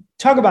with you.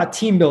 Talk about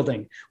team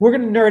building. We're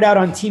going to nerd out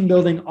on team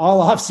building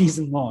all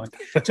offseason long,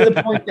 to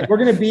the point that we're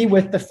going to be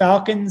with the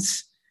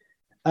Falcons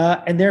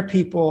and their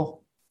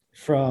people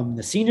from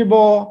the Senior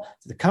Bowl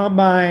to the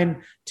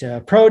Combine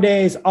to Pro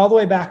Days, all the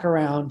way back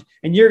around.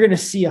 And you're going to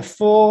see a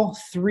full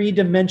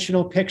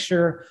 3-dimensional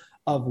picture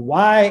of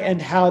why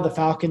and how the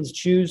Falcons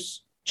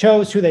chose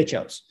who they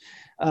chose.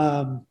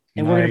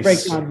 And we're going to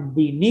break down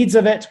the needs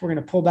of it. We're going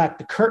to pull back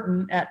the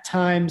curtain at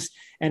times,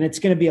 and it's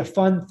going to be a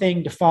fun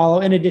thing to follow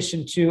in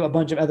addition to a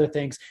bunch of other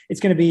things. It's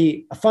going to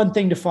be a fun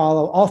thing to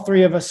follow. All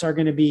three of us are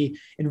going to be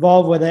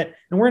involved with it,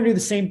 and we're going to do the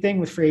same thing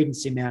with free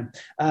agency, man.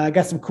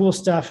 Got some cool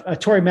stuff.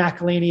 Tori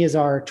McElhaney is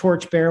our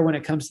torchbearer when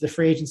it comes to the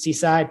free agency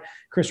side.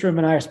 Chris Rim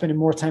and I are spending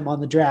more time on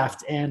the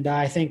draft, and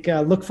I think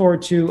look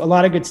forward to a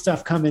lot of good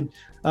stuff coming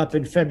up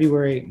in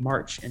February,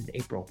 March, and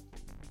April.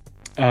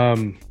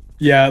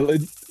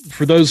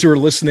 For those who are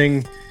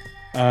listening,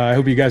 I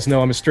hope you guys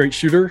know I'm a straight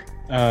shooter.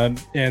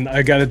 And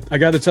I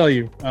gotta tell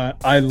you,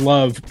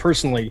 I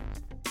personally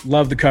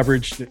love the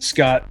coverage that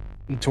Scott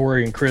and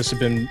Tori and Chris have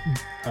been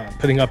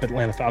putting up at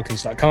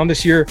AtlantaFalcons.com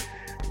this year.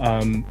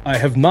 I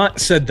have not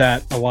said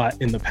that a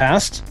lot in the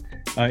past.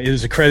 It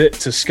is a credit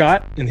to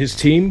Scott and his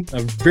team,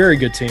 a very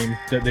good team,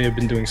 that they have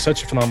been doing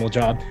such a phenomenal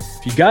job.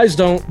 If you guys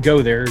don't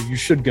go there, you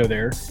should go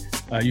there.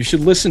 You should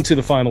listen to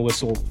the Final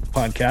Whistle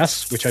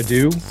podcast, which I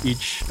do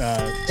each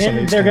Sunday.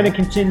 And they're going to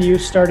continue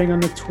starting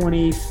on the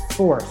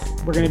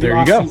 24th. We're going to do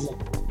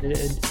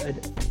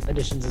off-season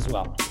editions as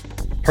well.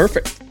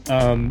 Perfect.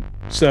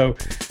 So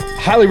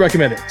highly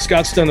recommend it.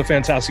 Scott's done a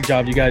fantastic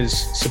job. You guys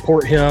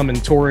support him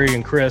and Tori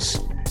and Chris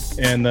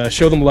and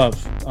show them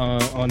love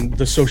on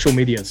the social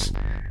medias.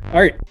 All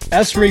right.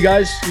 As for me,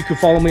 guys, you can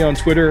follow me on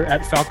Twitter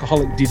at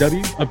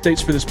FalcoholicDW.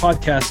 Updates for this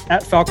podcast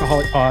at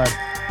FalcoholicPod.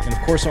 And, of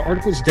course, our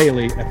articles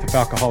daily at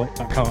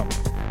thefalcoholic.com.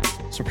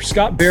 So for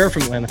Scott Bair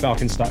from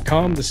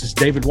AtlantaFalcons.com, this is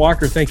David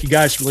Walker. Thank you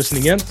guys for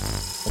listening in.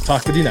 We'll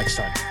talk with you next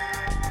time.